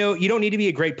 You don't need to be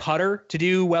a great putter to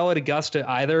do well at Augusta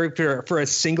either for a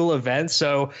single event.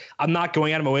 So I'm not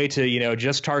going out of my way to,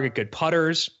 just target good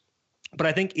putters. But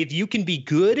I think if you can be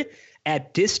good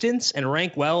at distance and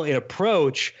rank well in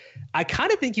approach, I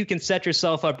kind of think you can set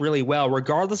yourself up really well,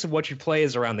 regardless of what your play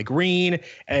is around the green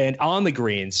and on the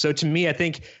green. So to me, I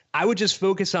think I would just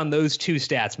focus on those two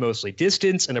stats mostly,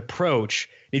 distance and approach.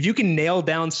 If you can nail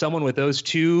down someone with those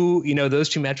two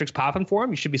metrics popping for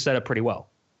them, you should be set up pretty well.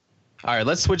 All right,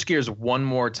 let's switch gears one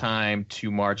more time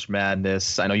to March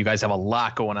Madness. I know you guys have a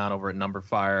lot going on over at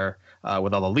Numberfire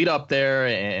with all the lead up there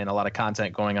and a lot of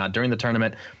content going on during the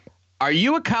tournament. Are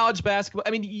you a college basketball? I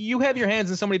mean, you have your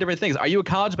hands in so many different things. Are you a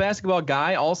college basketball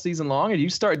guy all season long, or do you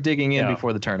start digging in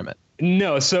before the tournament?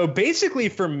 No. So basically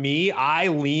for me, I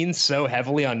lean so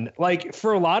heavily on, like,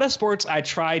 for a lot of sports, I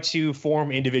try to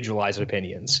form individualized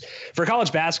opinions. For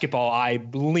college basketball, I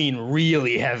lean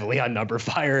really heavily on Number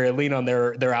Fire. I lean on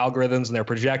their algorithms and their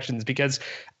projections because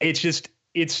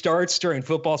it starts during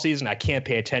football season. I can't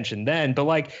pay attention then, but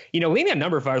leaning on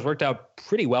Number Fire has worked out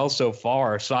pretty well so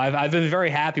far. So I've been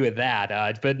very happy with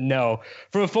that. But no,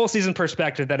 from a full season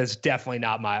perspective, that is definitely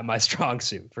not my strong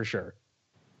suit for sure.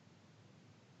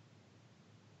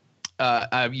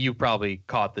 You probably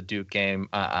caught the Duke game,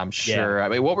 I'm sure. Yeah. I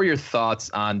mean, what were your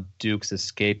thoughts on Duke's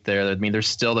escape there? I mean, they're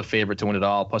still the favorite to win it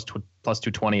all, plus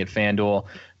 220 at FanDuel.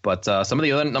 But some of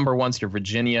the other number ones here,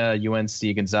 Virginia,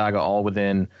 UNC, Gonzaga, all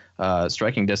within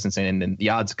striking distance, and the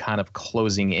odds kind of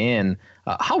closing in.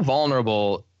 How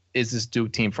vulnerable is this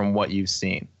Duke team from what you've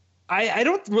seen? I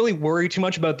don't really worry too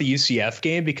much about the UCF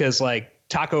game because,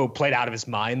 Taco played out of his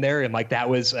mind there, and that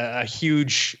was a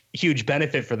huge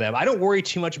benefit for them. I don't worry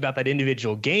too much about that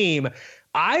individual game.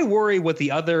 I worry what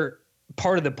the other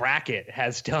part of the bracket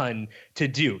has done to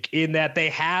Duke in that they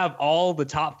have all the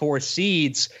top 4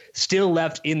 seeds still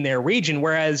left in their region,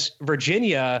 whereas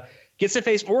Virginia gets to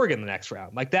face Oregon in the next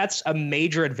round. That's a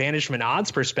major advantage from an odds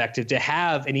perspective to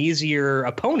have an easier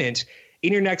opponent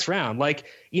in your next round.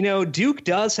 Duke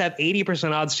does have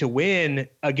 80% odds to win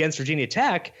against Virginia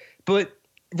Tech, but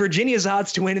Virginia's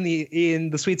odds to win in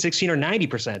the Sweet 16 are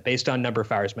 90% based on Number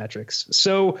Fire's metrics.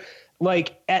 So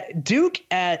at Duke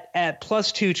at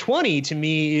plus 220 to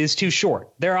me is too short.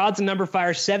 Their odds in Number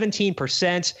Fire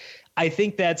 17%. I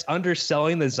think that's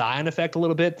underselling the Zion effect a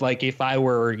little bit. If I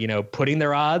were, putting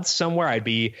their odds somewhere, I'd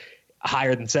be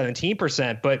higher than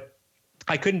 17%, but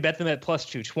I couldn't bet them at plus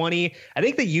 220. I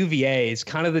think the UVA is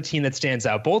kind of the team that stands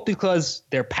out, both because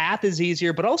their path is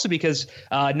easier, but also because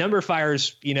Number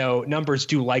Fire's, numbers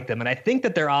do like them. And I think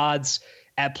that their odds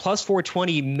at plus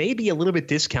 420 may be a little bit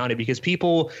discounted because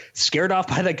people scared off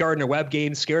by the Gardner-Webb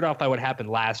game, scared off by what happened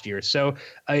last year. So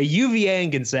UVA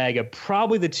and Gonzaga,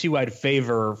 probably the two I'd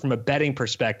favor from a betting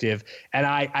perspective.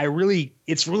 And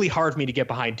it's really hard for me to get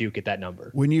behind Duke at that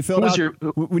number. When you filled out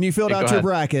your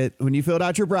bracket,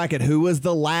 who was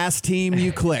the last team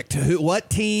you clicked? What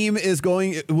team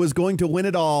was going to win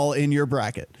it all in your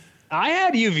bracket? I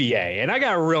had UVA, and I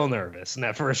got real nervous in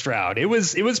that first round. It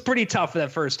was pretty tough for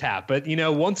that first half, but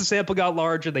once the sample got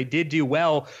larger, they did do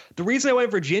well. The reason I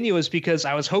went Virginia was because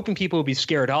I was hoping people would be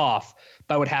scared off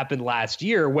by what happened last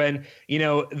year when,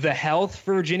 the health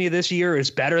for Virginia this year is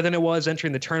better than it was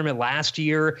entering the tournament last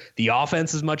year. The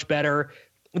offense is much better.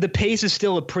 The pace is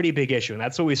still a pretty big issue, and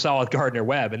that's what we saw with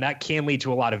Gardner-Webb, and that can lead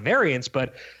to a lot of variance,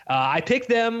 but I picked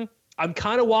them. I'm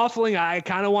kind of waffling. I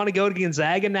kind of want to go to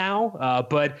Gonzaga now,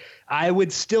 but I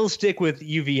would still stick with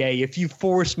UVA if you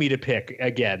force me to pick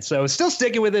again. So still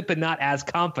sticking with it, but not as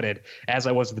confident as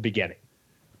I was at the beginning.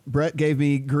 Brett gave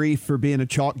me grief for being a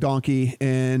chalk donkey,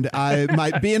 and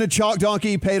being a chalk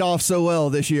donkey paid off so well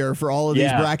this year for all of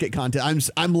these bracket contests.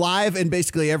 I'm live in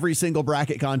basically every single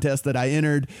bracket contest that I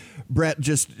entered. Brett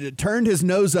just turned his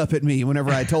nose up at me whenever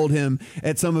I told him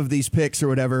at some of these picks or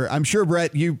whatever. I'm sure,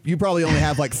 Brett, you probably only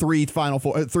have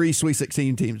three Sweet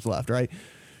 16 teams left, right?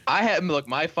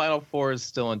 My Final Four is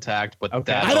still intact, but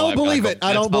okay. I don't believe it.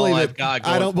 I don't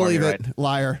believe it.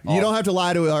 Liar. Oh. You don't have to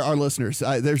lie to our listeners.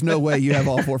 There's no way you have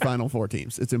all 4 Final Four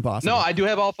teams. It's impossible. No, I do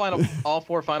have all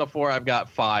 4 Final Four. I've got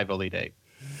 5 Elite 8.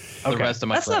 Okay. The rest of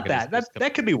my that's not bad.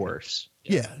 That could be worse.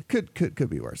 Yeah, could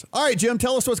be worse. All right, Jim,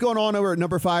 tell us what's going on over at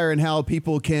Number Fire and how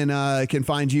people can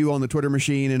find you on the Twitter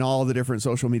machine and all the different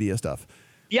social media stuff.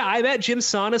 Yeah, I'm at Jim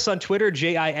Sannes on Twitter,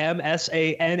 JimSannes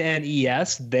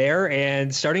there.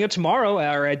 And starting up tomorrow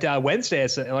or at Wednesday,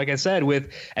 like I said,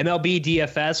 with MLB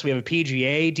DFS, we have a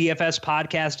PGA DFS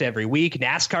podcast every week.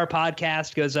 NASCAR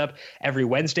podcast goes up every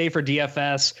Wednesday for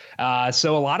DFS.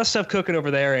 So a lot of stuff cooking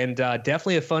over there, and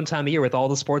definitely a fun time of year with all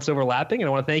the sports overlapping. And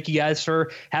I want to thank you guys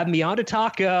for having me on to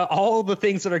talk all the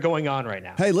things that are going on right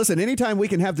now. Hey, listen, anytime we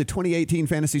can have the 2018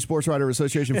 Fantasy Sports Writer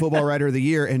Association Football Writer of the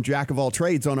Year and Jack of all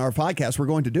trades on our podcast, we're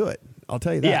going to do it. I'll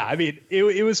tell you that. Yeah, I mean,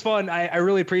 it was fun. I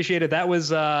really appreciate it. That was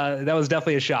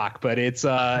definitely a shock, but it's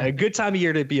a good time of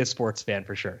year to be a sports fan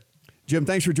for sure. Jim,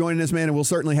 thanks for joining us, man, and we'll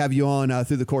certainly have you on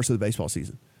through the course of the baseball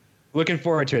season. Looking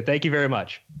forward to it. Thank you very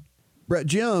much. Brett,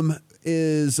 Jim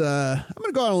is I'm going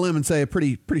to go on a limb and say a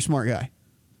pretty smart guy.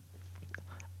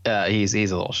 He's a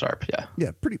little sharp, yeah.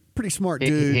 Yeah, pretty smart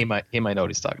dude. He might know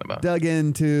what he's talking about. Dug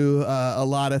into a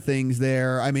lot of things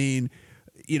there. I mean,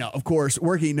 of course,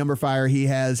 working Number Fire, he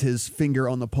has his finger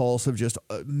on the pulse of just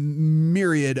a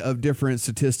myriad of different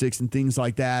statistics and things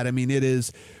like that. I mean, it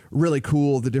is really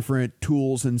cool, the different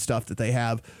tools and stuff that they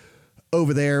have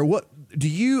over there. What do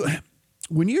you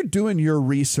when you're doing your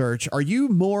research, are you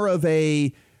more of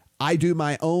I do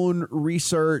my own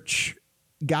research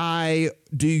guy?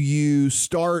 Do you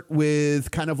start with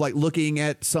kind of like looking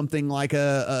at something like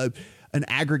an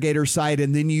aggregator site,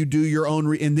 and then you do your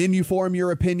own and then you form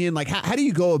your opinion? Like how do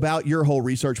you go about your whole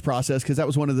research process? Because that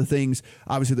was one of the things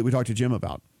obviously that we talked to Jim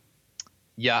about.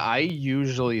 Yeah, I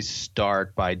usually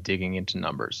start by digging into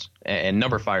numbers, and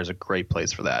Numberfire is a great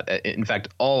place for that. In fact,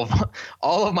 all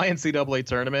of my NCAA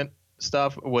tournament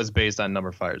stuff was based on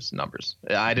Numberfire's numbers.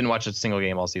 I didn't watch a single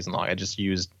game all season long. I just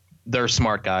used their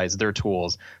smart guys, their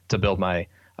tools to build my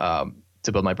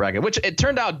bracket, which it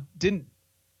turned out didn't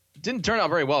turn out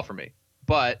very well for me.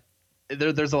 But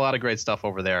there's a lot of great stuff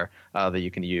over there that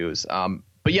you can use.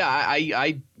 But yeah,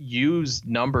 I use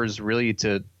numbers really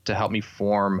to help me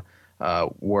form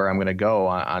where I'm going to go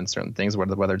on certain things,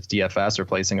 whether it's DFS or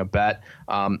placing a bet.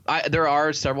 There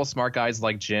are several smart guys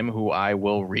like Jim who I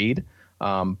will read,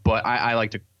 but I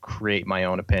like to create my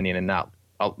own opinion and not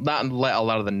let a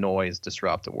lot of the noise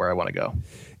disrupt where I want to go.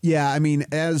 Yeah, I mean,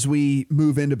 as we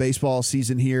move into baseball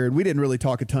season here, and we didn't really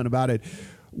talk a ton about it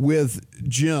with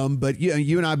Jim, but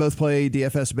you and I both play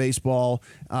DFS baseball.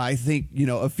 I think,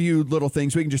 a few little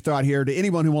things we can just throw out here to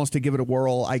anyone who wants to give it a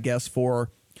whirl, I guess,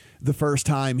 for the first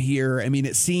time here. I mean,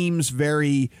 it seems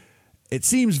very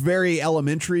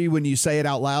elementary when you say it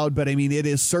out loud, but I mean, it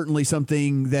is certainly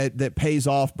something that pays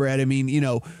off, Brett. I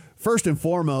mean, first and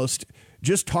foremost,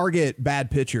 just target bad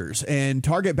pitchers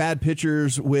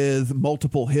with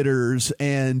multiple hitters.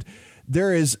 And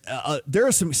there is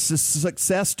some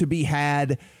success to be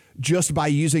had just by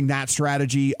using that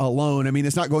strategy alone. I mean,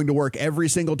 it's not going to work every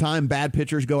single time bad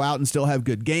pitchers go out and still have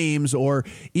good games, or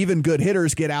even good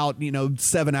hitters get out,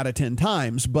 7 out of 10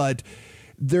 times. But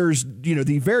there's,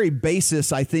 the very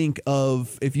basis, I think,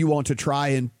 of if you want to try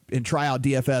and try out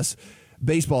DFS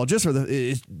baseball, just for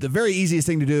the very easiest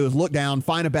thing to do is look down,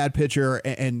 find a bad pitcher,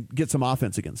 and get some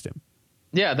offense against him.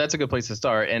 Yeah, that's a good place to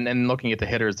start. And looking at the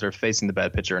hitters that are facing the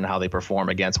bad pitcher and how they perform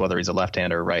against, whether he's a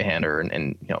left-hander or right-hander,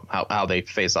 and how they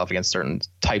face off against certain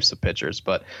types of pitchers.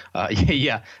 But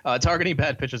targeting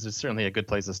bad pitchers is certainly a good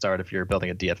place to start if you're building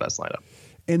a DFS lineup.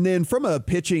 And then from a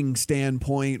pitching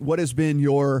standpoint, what has been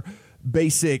your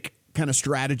basic kind of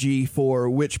strategy for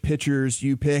which pitchers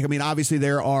you pick? I mean, obviously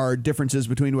there are differences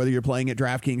between whether you're playing at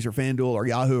DraftKings or FanDuel or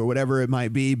Yahoo or whatever it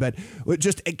might be, but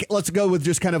let's go with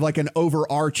just kind of like an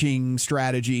overarching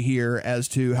strategy here as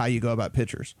to how you go about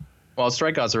pitchers. Well,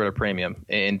 strikeouts are at a premium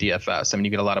in DFS. I mean,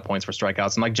 you get a lot of points for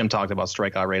strikeouts, and like Jim talked about,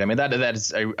 strikeout rate. I mean, that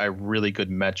is a really good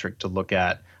metric to look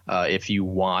at if you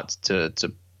want to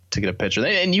get a pitcher.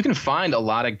 And you can find a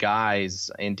lot of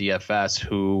guys in DFS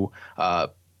who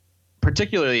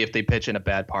particularly if they pitch in a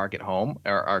bad park at home,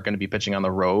 are going to be pitching on the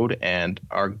road and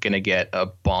are going to get a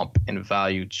bump in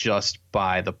value just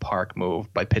by the park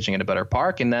move, by pitching in a better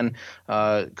park, and then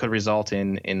could result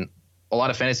in a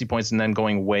lot of fantasy points and then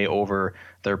going way over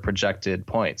their projected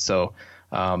points. So,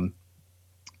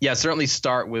 certainly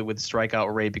start with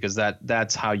strikeout rate, because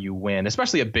that's how you win,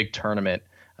 especially a big tournament.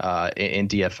 In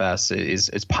DFS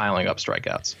is piling up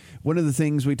strikeouts. One of the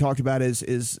things we talked about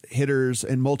is hitters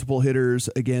and multiple hitters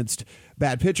against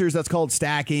bad pitchers. That's called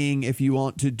stacking. If you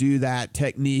want to do that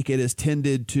technique, it has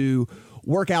tended to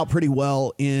work out pretty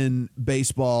well in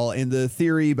baseball. And the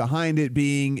theory behind it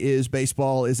being is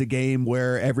baseball is a game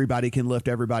where everybody can lift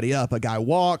everybody up. A guy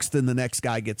walks, then the next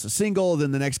guy gets a single,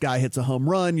 then the next guy hits a home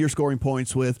run. You're scoring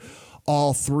points with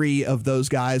all three of those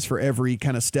guys for every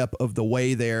kind of step of the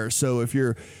way there. So if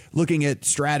you're looking at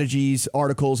strategies,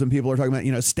 articles, and people are talking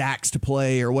about, stacks to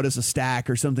play, or what is a stack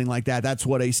or something like that, that's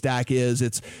what a stack is.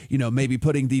 It's, maybe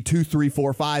putting the 2, 3,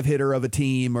 4, 5 hitter of a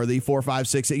team, or the 4, 5,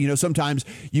 6, sometimes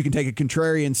you can take a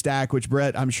contrarian stack, which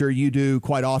Brett, I'm sure you do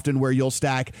quite often, where you'll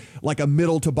stack like a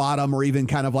middle to bottom, or even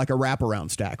kind of like a wraparound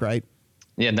stack, right?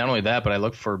 Yeah, not only that, but I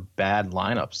look for bad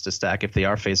lineups to stack if they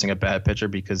are facing a bad pitcher,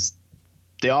 because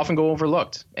they often go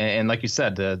overlooked. And like you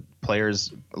said, the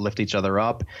players lift each other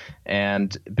up,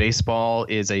 and baseball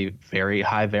is a very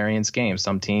high variance game.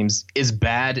 Some teams, as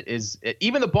bad as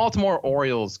even the Baltimore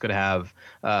Orioles, could have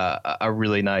a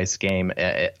really nice game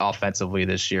offensively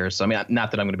this year. So, I mean,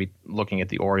 not that I'm going to be looking at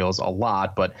the Orioles a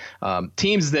lot, but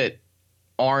teams that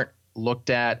aren't looked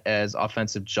at as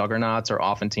offensive juggernauts are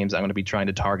often teams I'm going to be trying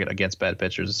to target against bad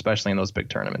pitchers, especially in those big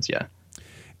tournaments. Yeah.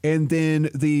 And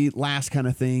then the last kind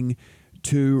of thing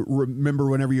to remember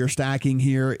whenever you're stacking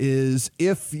here is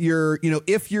if you're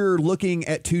looking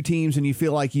at two teams and you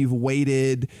feel like you've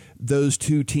weighted those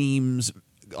two teams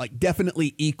like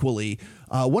definitely equally,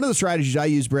 one of the strategies I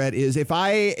use, Brett, is if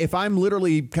I'm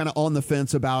literally kind of on the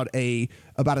fence about a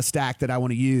stack that I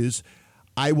want to use,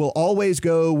 I will always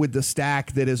go with the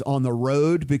stack that is on the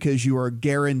road because you are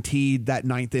guaranteed that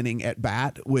ninth inning at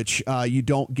bat, which you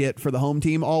don't get for the home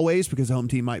team always because the home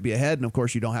team might be ahead. And of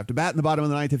course, you don't have to bat in the bottom of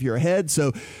the ninth if you're ahead.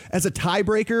 So as a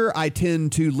tiebreaker, I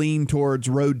tend to lean towards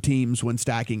road teams when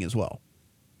stacking as well.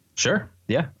 Sure.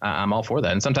 Yeah, I'm all for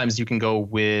that. And sometimes you can go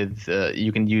with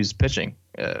you can use pitching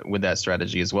with that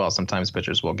strategy as well. Sometimes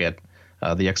pitchers will get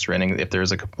the extra inning if there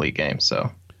is a complete game. So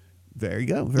there you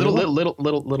go.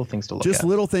 Little things to look at. Just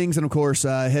little things, and of course,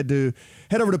 head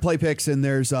over to Play Picks, and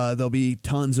there'll be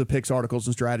tons of picks, articles,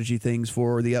 and strategy things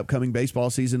for the upcoming baseball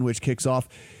season, which kicks off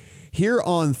here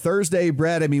on Thursday.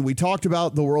 Brett, I mean, we talked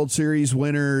about the World Series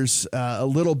winners a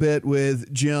little bit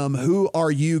with Jim. Who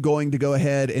are you going to go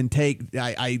ahead and take?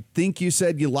 I think you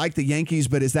said you like the Yankees,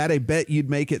 but is that a bet you'd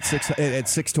make at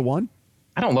 6-1?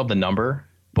 I don't love the number,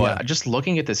 but just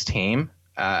looking at this team,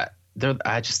 I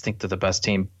just think they're the best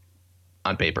team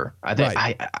on paper. I think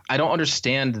I don't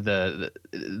understand the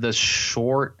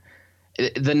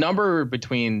number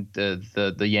between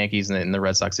the Yankees and the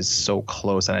Red Sox is so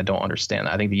close, and I don't understand.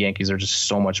 I think the Yankees are just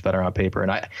so much better on paper.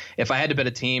 And if I had to bet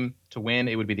a team to win,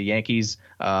 it would be the Yankees.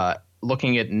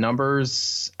 Looking at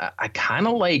numbers, I kind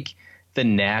of like the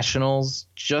Nationals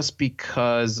just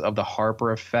because of the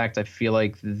Harper effect. I feel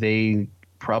like they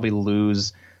probably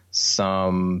lose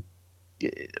some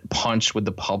punch with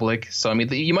the public. So I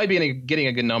mean, you might be getting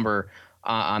a good number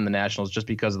on the Nationals just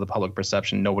because of the public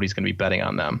perception. Nobody's going to be betting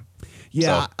on them.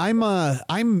 Yeah, so.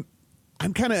 I'm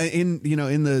kind of in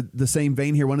the same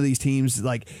vein here. One of these teams,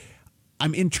 like,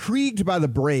 I'm intrigued by the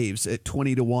Braves at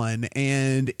 20-1,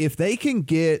 and if they can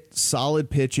get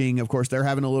solid pitching, of course they're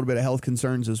having a little bit of health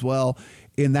concerns as well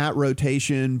in that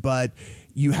rotation, but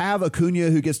you have Acuna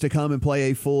who gets to come and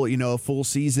play a full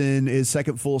season, his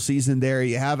second full season there.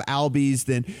 You have Albies.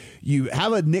 Then you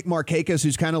have a Nick Markakis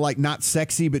who's kind of like not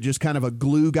sexy, but just kind of a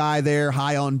glue guy there,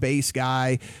 high on base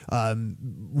guy,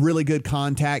 really good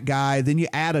contact guy. Then you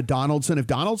add a Donaldson. If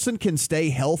Donaldson can stay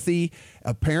healthy,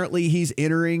 apparently he's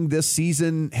entering this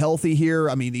season healthy here.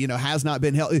 I mean, has not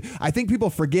been healthy. I think people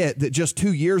forget that just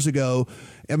 2 years ago,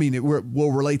 I mean,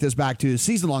 we'll relate this back to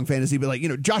season-long fantasy, but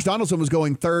Josh Donaldson was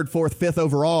going 3rd, 4th, 5th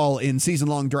overall in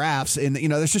season-long drafts, and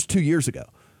that's just 2 years ago.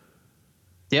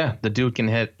 Yeah, the dude can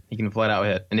hit. He can flat out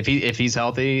hit, and if he's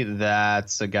healthy,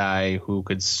 that's a guy who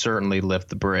could certainly lift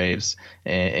the Braves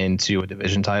into a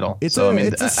division title. It's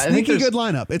a sneaky good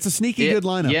lineup. It's a sneaky good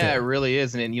lineup. Yeah, there. It really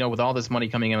is, and with all this money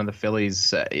coming in on the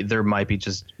Phillies, there might be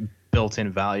just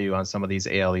built-in value on some of these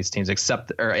AL East teams,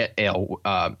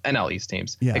 NL East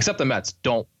teams, except the Mets.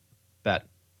 Don't bet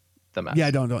the Mets. Yeah,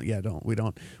 don't. We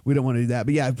don't want to do that.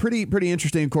 But yeah, pretty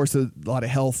interesting. Of course, a lot of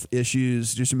health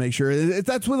issues just to make sure.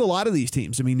 That's with a lot of these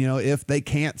teams. I mean, if they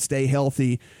can't stay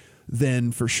healthy,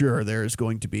 then for sure there's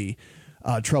going to be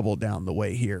trouble down the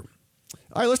way here.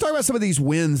 All right, let's talk about some of these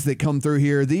wins that come through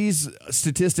here. These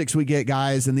statistics we get,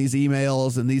 guys, and these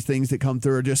emails and these things that come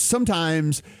through are just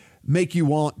sometimes make you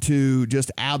want to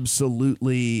just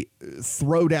absolutely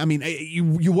throw down. I mean,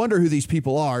 you wonder who these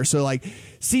people are. So like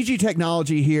CG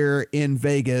Technology here in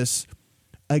Vegas,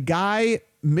 a guy,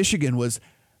 Michigan was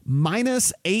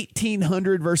minus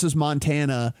 1,800 versus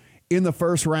Montana in the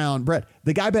first round. Brett,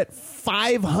 the guy bet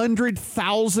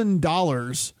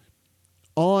 $500,000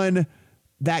 on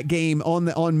that game,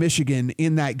 on Michigan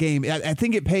in that game. I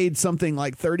think it paid something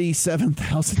like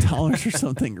 $37,000 or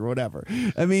something or whatever.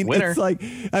 I mean, winner. It's like,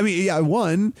 I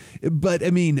won, but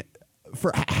I mean,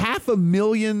 for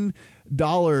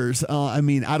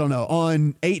 $500,000, I don't know,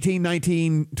 on 18,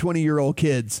 19, 20-year-old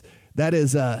kids, that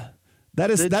is some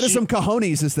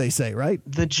cojones, as they say, right?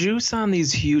 The juice on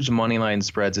these huge money line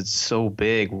spreads, it's so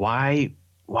big. Why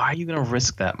are you going to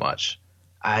risk that much?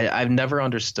 I've never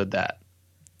understood that.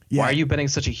 Yeah. Why are you betting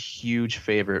such a huge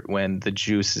favorite when the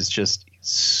juice is just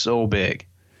so big?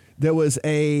 There was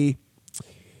another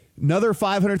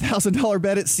 $500,000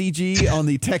 bet at CG on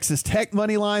the Texas Tech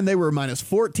money line. They were minus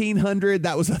 1,400.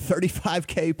 That was a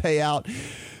 $35K payout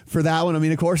for that one. I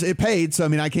mean, of course, it paid. So, I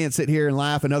mean, I can't sit here and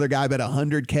laugh. Another guy bet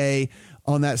 $100K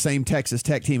on that same Texas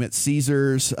Tech team at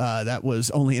Caesars. That was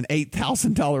only an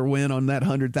 $8,000 win on that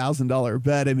 $100,000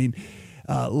 bet. I mean,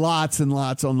 lots and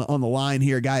lots on the line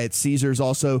here. Guy at Caesars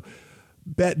also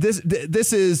bet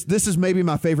this is maybe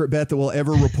my favorite bet that we'll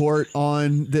ever report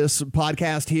on this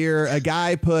podcast here. A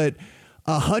guy put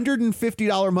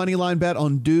 $150 money line bet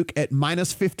on Duke at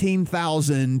minus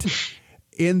 15,000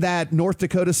 in that North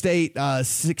Dakota State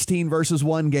 16 versus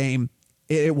 1 game.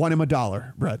 It won him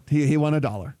 $1, Brett. He won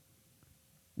 $1.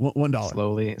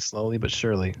 $1. Slowly but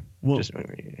surely. Just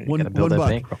gotta build that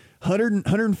bankroll.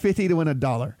 150 to win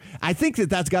 $1. I think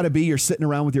that's got to be you're sitting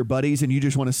around with your buddies and you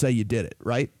just want to say you did it,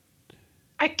 right?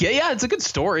 Yeah, it's a good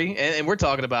story, and we're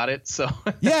talking about it. So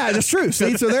yeah, that's true.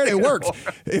 See, so there it works.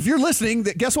 If you're listening,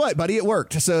 guess what, buddy? It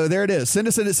worked. So there it is. Send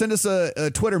us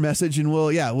a Twitter message, and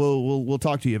we'll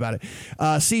talk to you about it.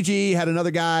 CG had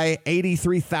another guy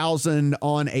 83,000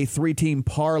 on a 3-team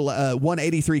parlay,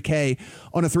 183K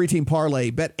on a 3-team parlay.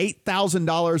 Bet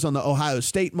 $8,000 on the Ohio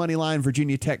State money line,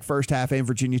 Virginia Tech first half, and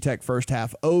Virginia Tech first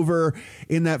half over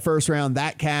in that first round.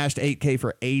 That cashed $8K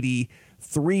for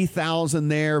 83,000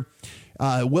 there.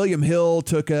 William Hill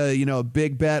took a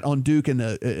big bet on Duke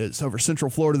it's over Central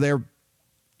Florida there.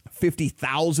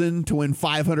 50,000 to win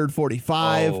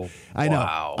 545. Oh, I know.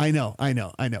 wow. I know.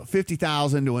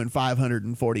 50,000 to win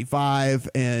 545,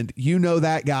 and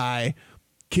that guy.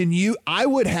 I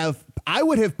would have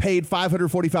paid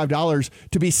 $545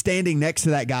 to be standing next to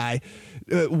that guy,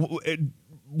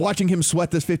 watching him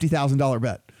sweat this $50,000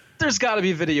 bet. There's got to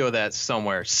be video of that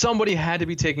somewhere. Somebody had to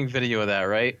be taking video of that,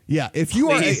 right? Yeah. If you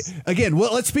Please. are, again,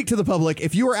 well, let's speak to the public.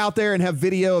 If you are out there and have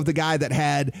video of the guy that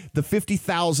had the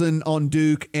 50,000 on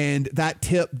Duke and that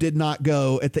tip did not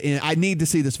go at the end, I need to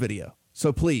see this video.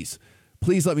 So please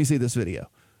let me see this video.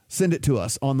 Send it to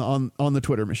us on the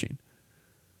Twitter machine.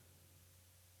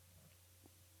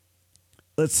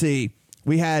 Let's see.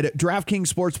 We had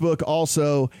DraftKings Sportsbook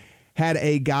also had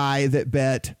a guy that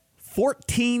bet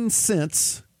 14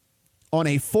 cents on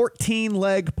a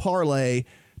 14-leg parlay,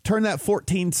 turn that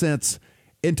 14 cents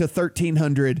into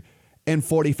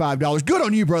 $1,345. Good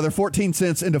on you, brother. 14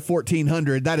 cents into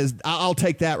 $1,400. That is, I'll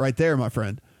take that right there, my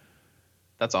friend.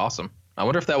 That's awesome. I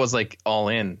wonder if that was like all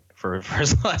in for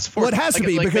his last 4. Well, it has to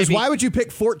be, because maybe, why would you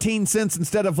pick 14 cents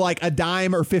instead of like a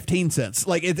dime or 15 cents?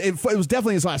 Like it was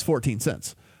definitely his last 14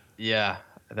 cents. Yeah.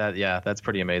 That's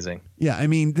pretty amazing. Yeah, I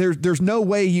mean, there's no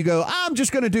way you go, I'm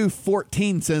just going to do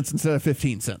 14 cents instead of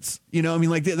 15 cents. I mean,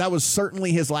 like that was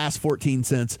certainly his last 14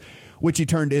 cents, which he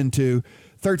turned into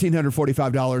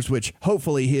 $1,345, which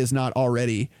hopefully he is not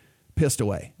already pissed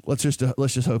away. Let's just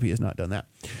hope he has not done that.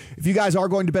 If you guys are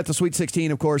going to bet the Sweet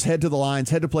 16, of course, head to the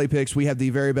lines, head to Play Picks. We have the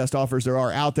very best offers there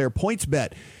are out there.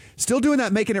 PointsBet. Still doing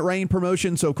that Making It Rain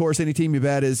promotion. So, of course, any team you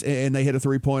bet and they hit a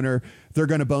 3-pointer, they're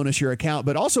going to bonus your account.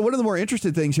 But also, one of the more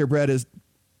interesting things here, Brett, is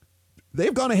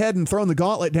they've gone ahead and thrown the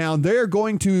gauntlet down. They're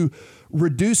going to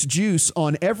reduce juice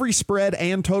on every spread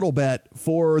and total bet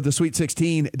for the Sweet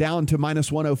 16 down to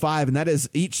minus 105. And that is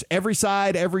every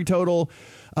side, every total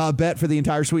bet for the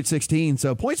entire Sweet 16.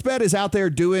 So PointsBet is out there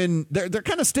they're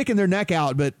kind of sticking their neck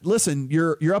out. But listen,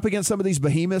 you're up against some of these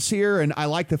behemoths here. And I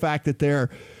like the fact that they're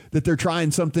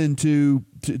trying something to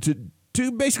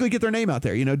basically get their name out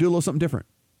there, do a little something different.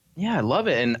 Yeah, I love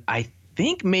it. And I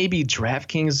think maybe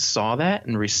DraftKings saw that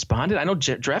and responded. I know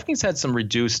DraftKings had some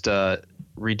reduced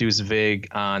vig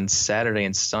on Saturday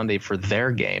and Sunday for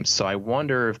their games. So I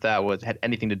wonder if that had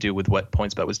anything to do with what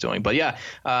PointsBet was doing. But yeah,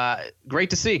 great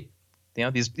to see.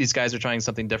 These guys are trying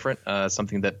something different,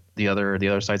 something that the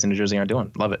other sites in New Jersey aren't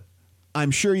doing. Love it.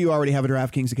 I'm sure you already have a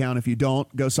DraftKings account. If you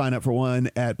don't, go sign up for one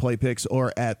at PlayPicks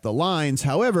or at the lines.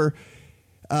 However,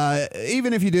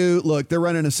 even if you do, look, they're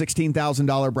running a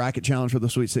 $16,000 bracket challenge for the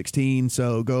Sweet 16.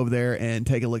 So go over there and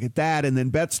take a look at that. And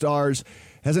then BetStars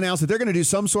has announced that they're going to do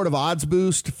some sort of odds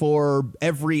boost for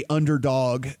every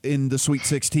underdog in the Sweet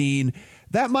 16.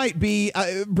 That might be,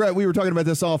 Brett, we were talking about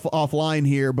this offline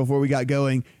here before we got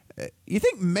going. You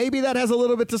think maybe that has a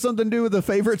little bit to something to do with the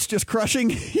favorites just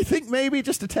crushing? You think maybe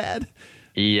just a tad?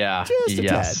 Yeah. Just a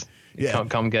tad. Yeah.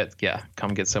 Come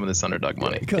get some of this underdog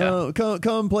money.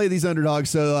 Come play these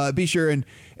underdogs. So be sure and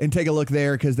take a look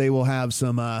there, because they will have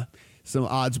some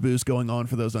odds boost going on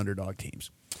for those underdog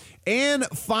teams. And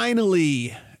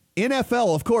finally,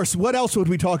 NFL, of course. What else would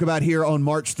we talk about here on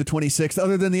March the 26th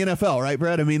other than the NFL, right,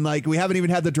 Brett? I mean, like, we haven't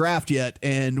even had the draft yet,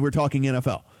 and we're talking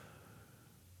NFL.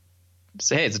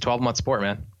 So, hey, it's a 12-month sport,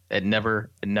 man. It never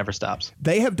stops.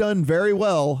 They have done very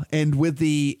well, and with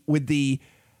the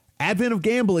advent of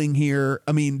gambling here,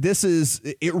 I mean,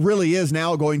 it really is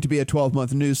now going to be a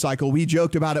 12-month news cycle. We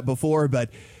joked about it before, but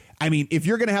I mean, if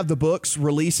you're going to have the books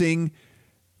releasing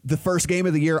the first game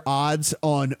of the year odds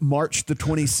on March the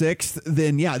 26th,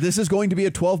 then yeah, this is going to be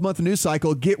a 12-month news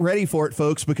cycle. Get ready for it,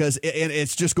 folks, because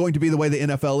it's just going to be the way the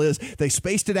NFL is. They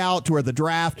spaced it out to where the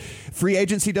draft, free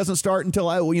agency doesn't start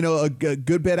until, a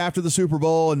good bit after the Super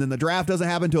Bowl, and then the draft doesn't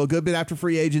happen until a good bit after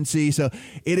free agency. So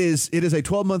it is a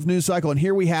 12-month news cycle, and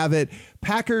here we have it.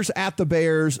 Packers at the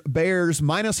Bears,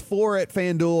 -4 at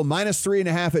FanDuel,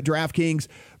 -3.5 at DraftKings.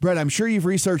 Brett, I'm sure you've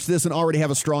researched this and already have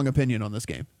a strong opinion on this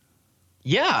game.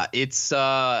 Yeah, it's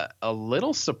a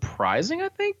little surprising, I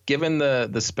think, given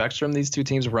the spectrum these two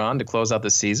teams were on to close out the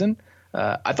season.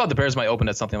 I thought the Bears might open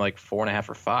at something like 4.5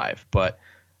 or 5, but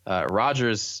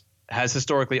Rodgers has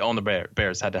historically owned the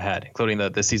Bears head-to-head, including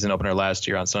the season opener last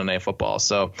year on Sunday Night Football.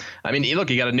 So, I mean, look,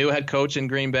 you got a new head coach in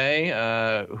Green Bay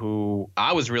who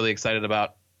I was really excited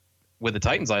about with the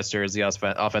Titans last year as the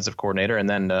offensive coordinator, and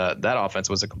then that offense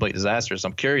was a complete disaster. So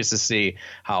I'm curious to see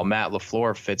how Matt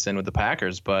LaFleur fits in with the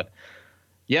Packers. But,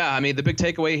 yeah, I mean, the big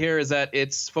takeaway here is that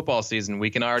it's football season. We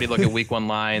can already look at week 1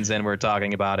 lines, and we're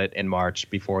talking about it in March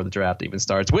before the draft even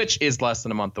starts, which is less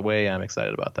than a month away. I'm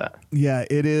excited about that. Yeah,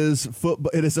 it is football.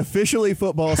 It is officially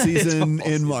football season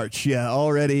in March. Yeah,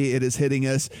 already it is hitting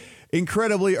us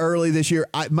incredibly early this year.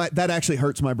 That actually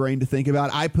hurts my brain to think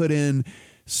about. I put in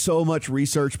so much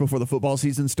research before the football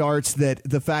season starts that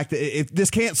the fact that if this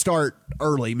can't start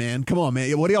early, man, come on,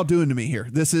 man, what are y'all doing to me here?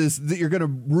 You're going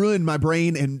to ruin my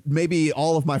brain and maybe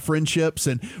all of my friendships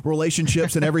and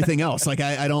relationships and everything else. Like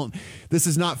I don't, this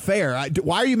is not fair.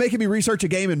 Why are you making me research a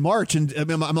game in March? And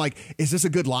I'm like, is this a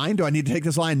good line? Do I need to take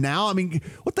this line now? I mean,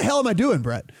 what the hell am I doing,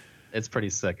 Brett? It's pretty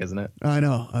sick, isn't it? I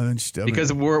know.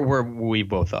 Because we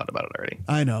both thought about it already.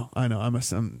 I know. I'm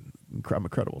a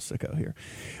credible sicko here.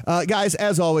 Guys,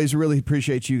 as always, really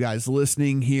appreciate you guys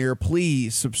listening here.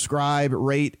 Please subscribe,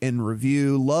 rate, and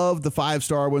review. Love the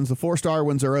 5-star ones. The 4-star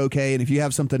ones are okay. And if you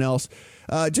have something else,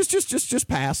 just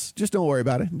pass. Just don't worry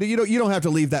about it. You don't have to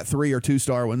leave that 3 or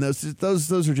 2-star one.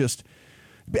 Those are just,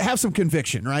 have some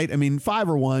conviction, right? I mean, 5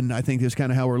 or 1, I think is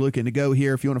kind of how we're looking to go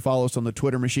here. If you want to follow us on the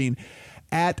Twitter machine,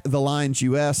 at The Lines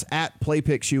US, at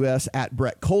PlayPicks US, at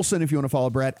Brett Colson if you want to follow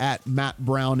Brett, at Matt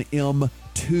Brown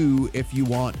M2 if you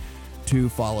want to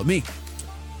follow me.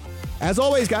 As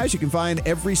always, guys, you can find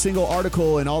every single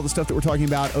article and all the stuff that we're talking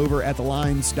about over at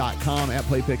thelines.com, at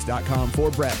playpicks.com.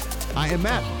 For Brett, I am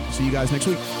Matt. See you guys next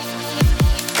week.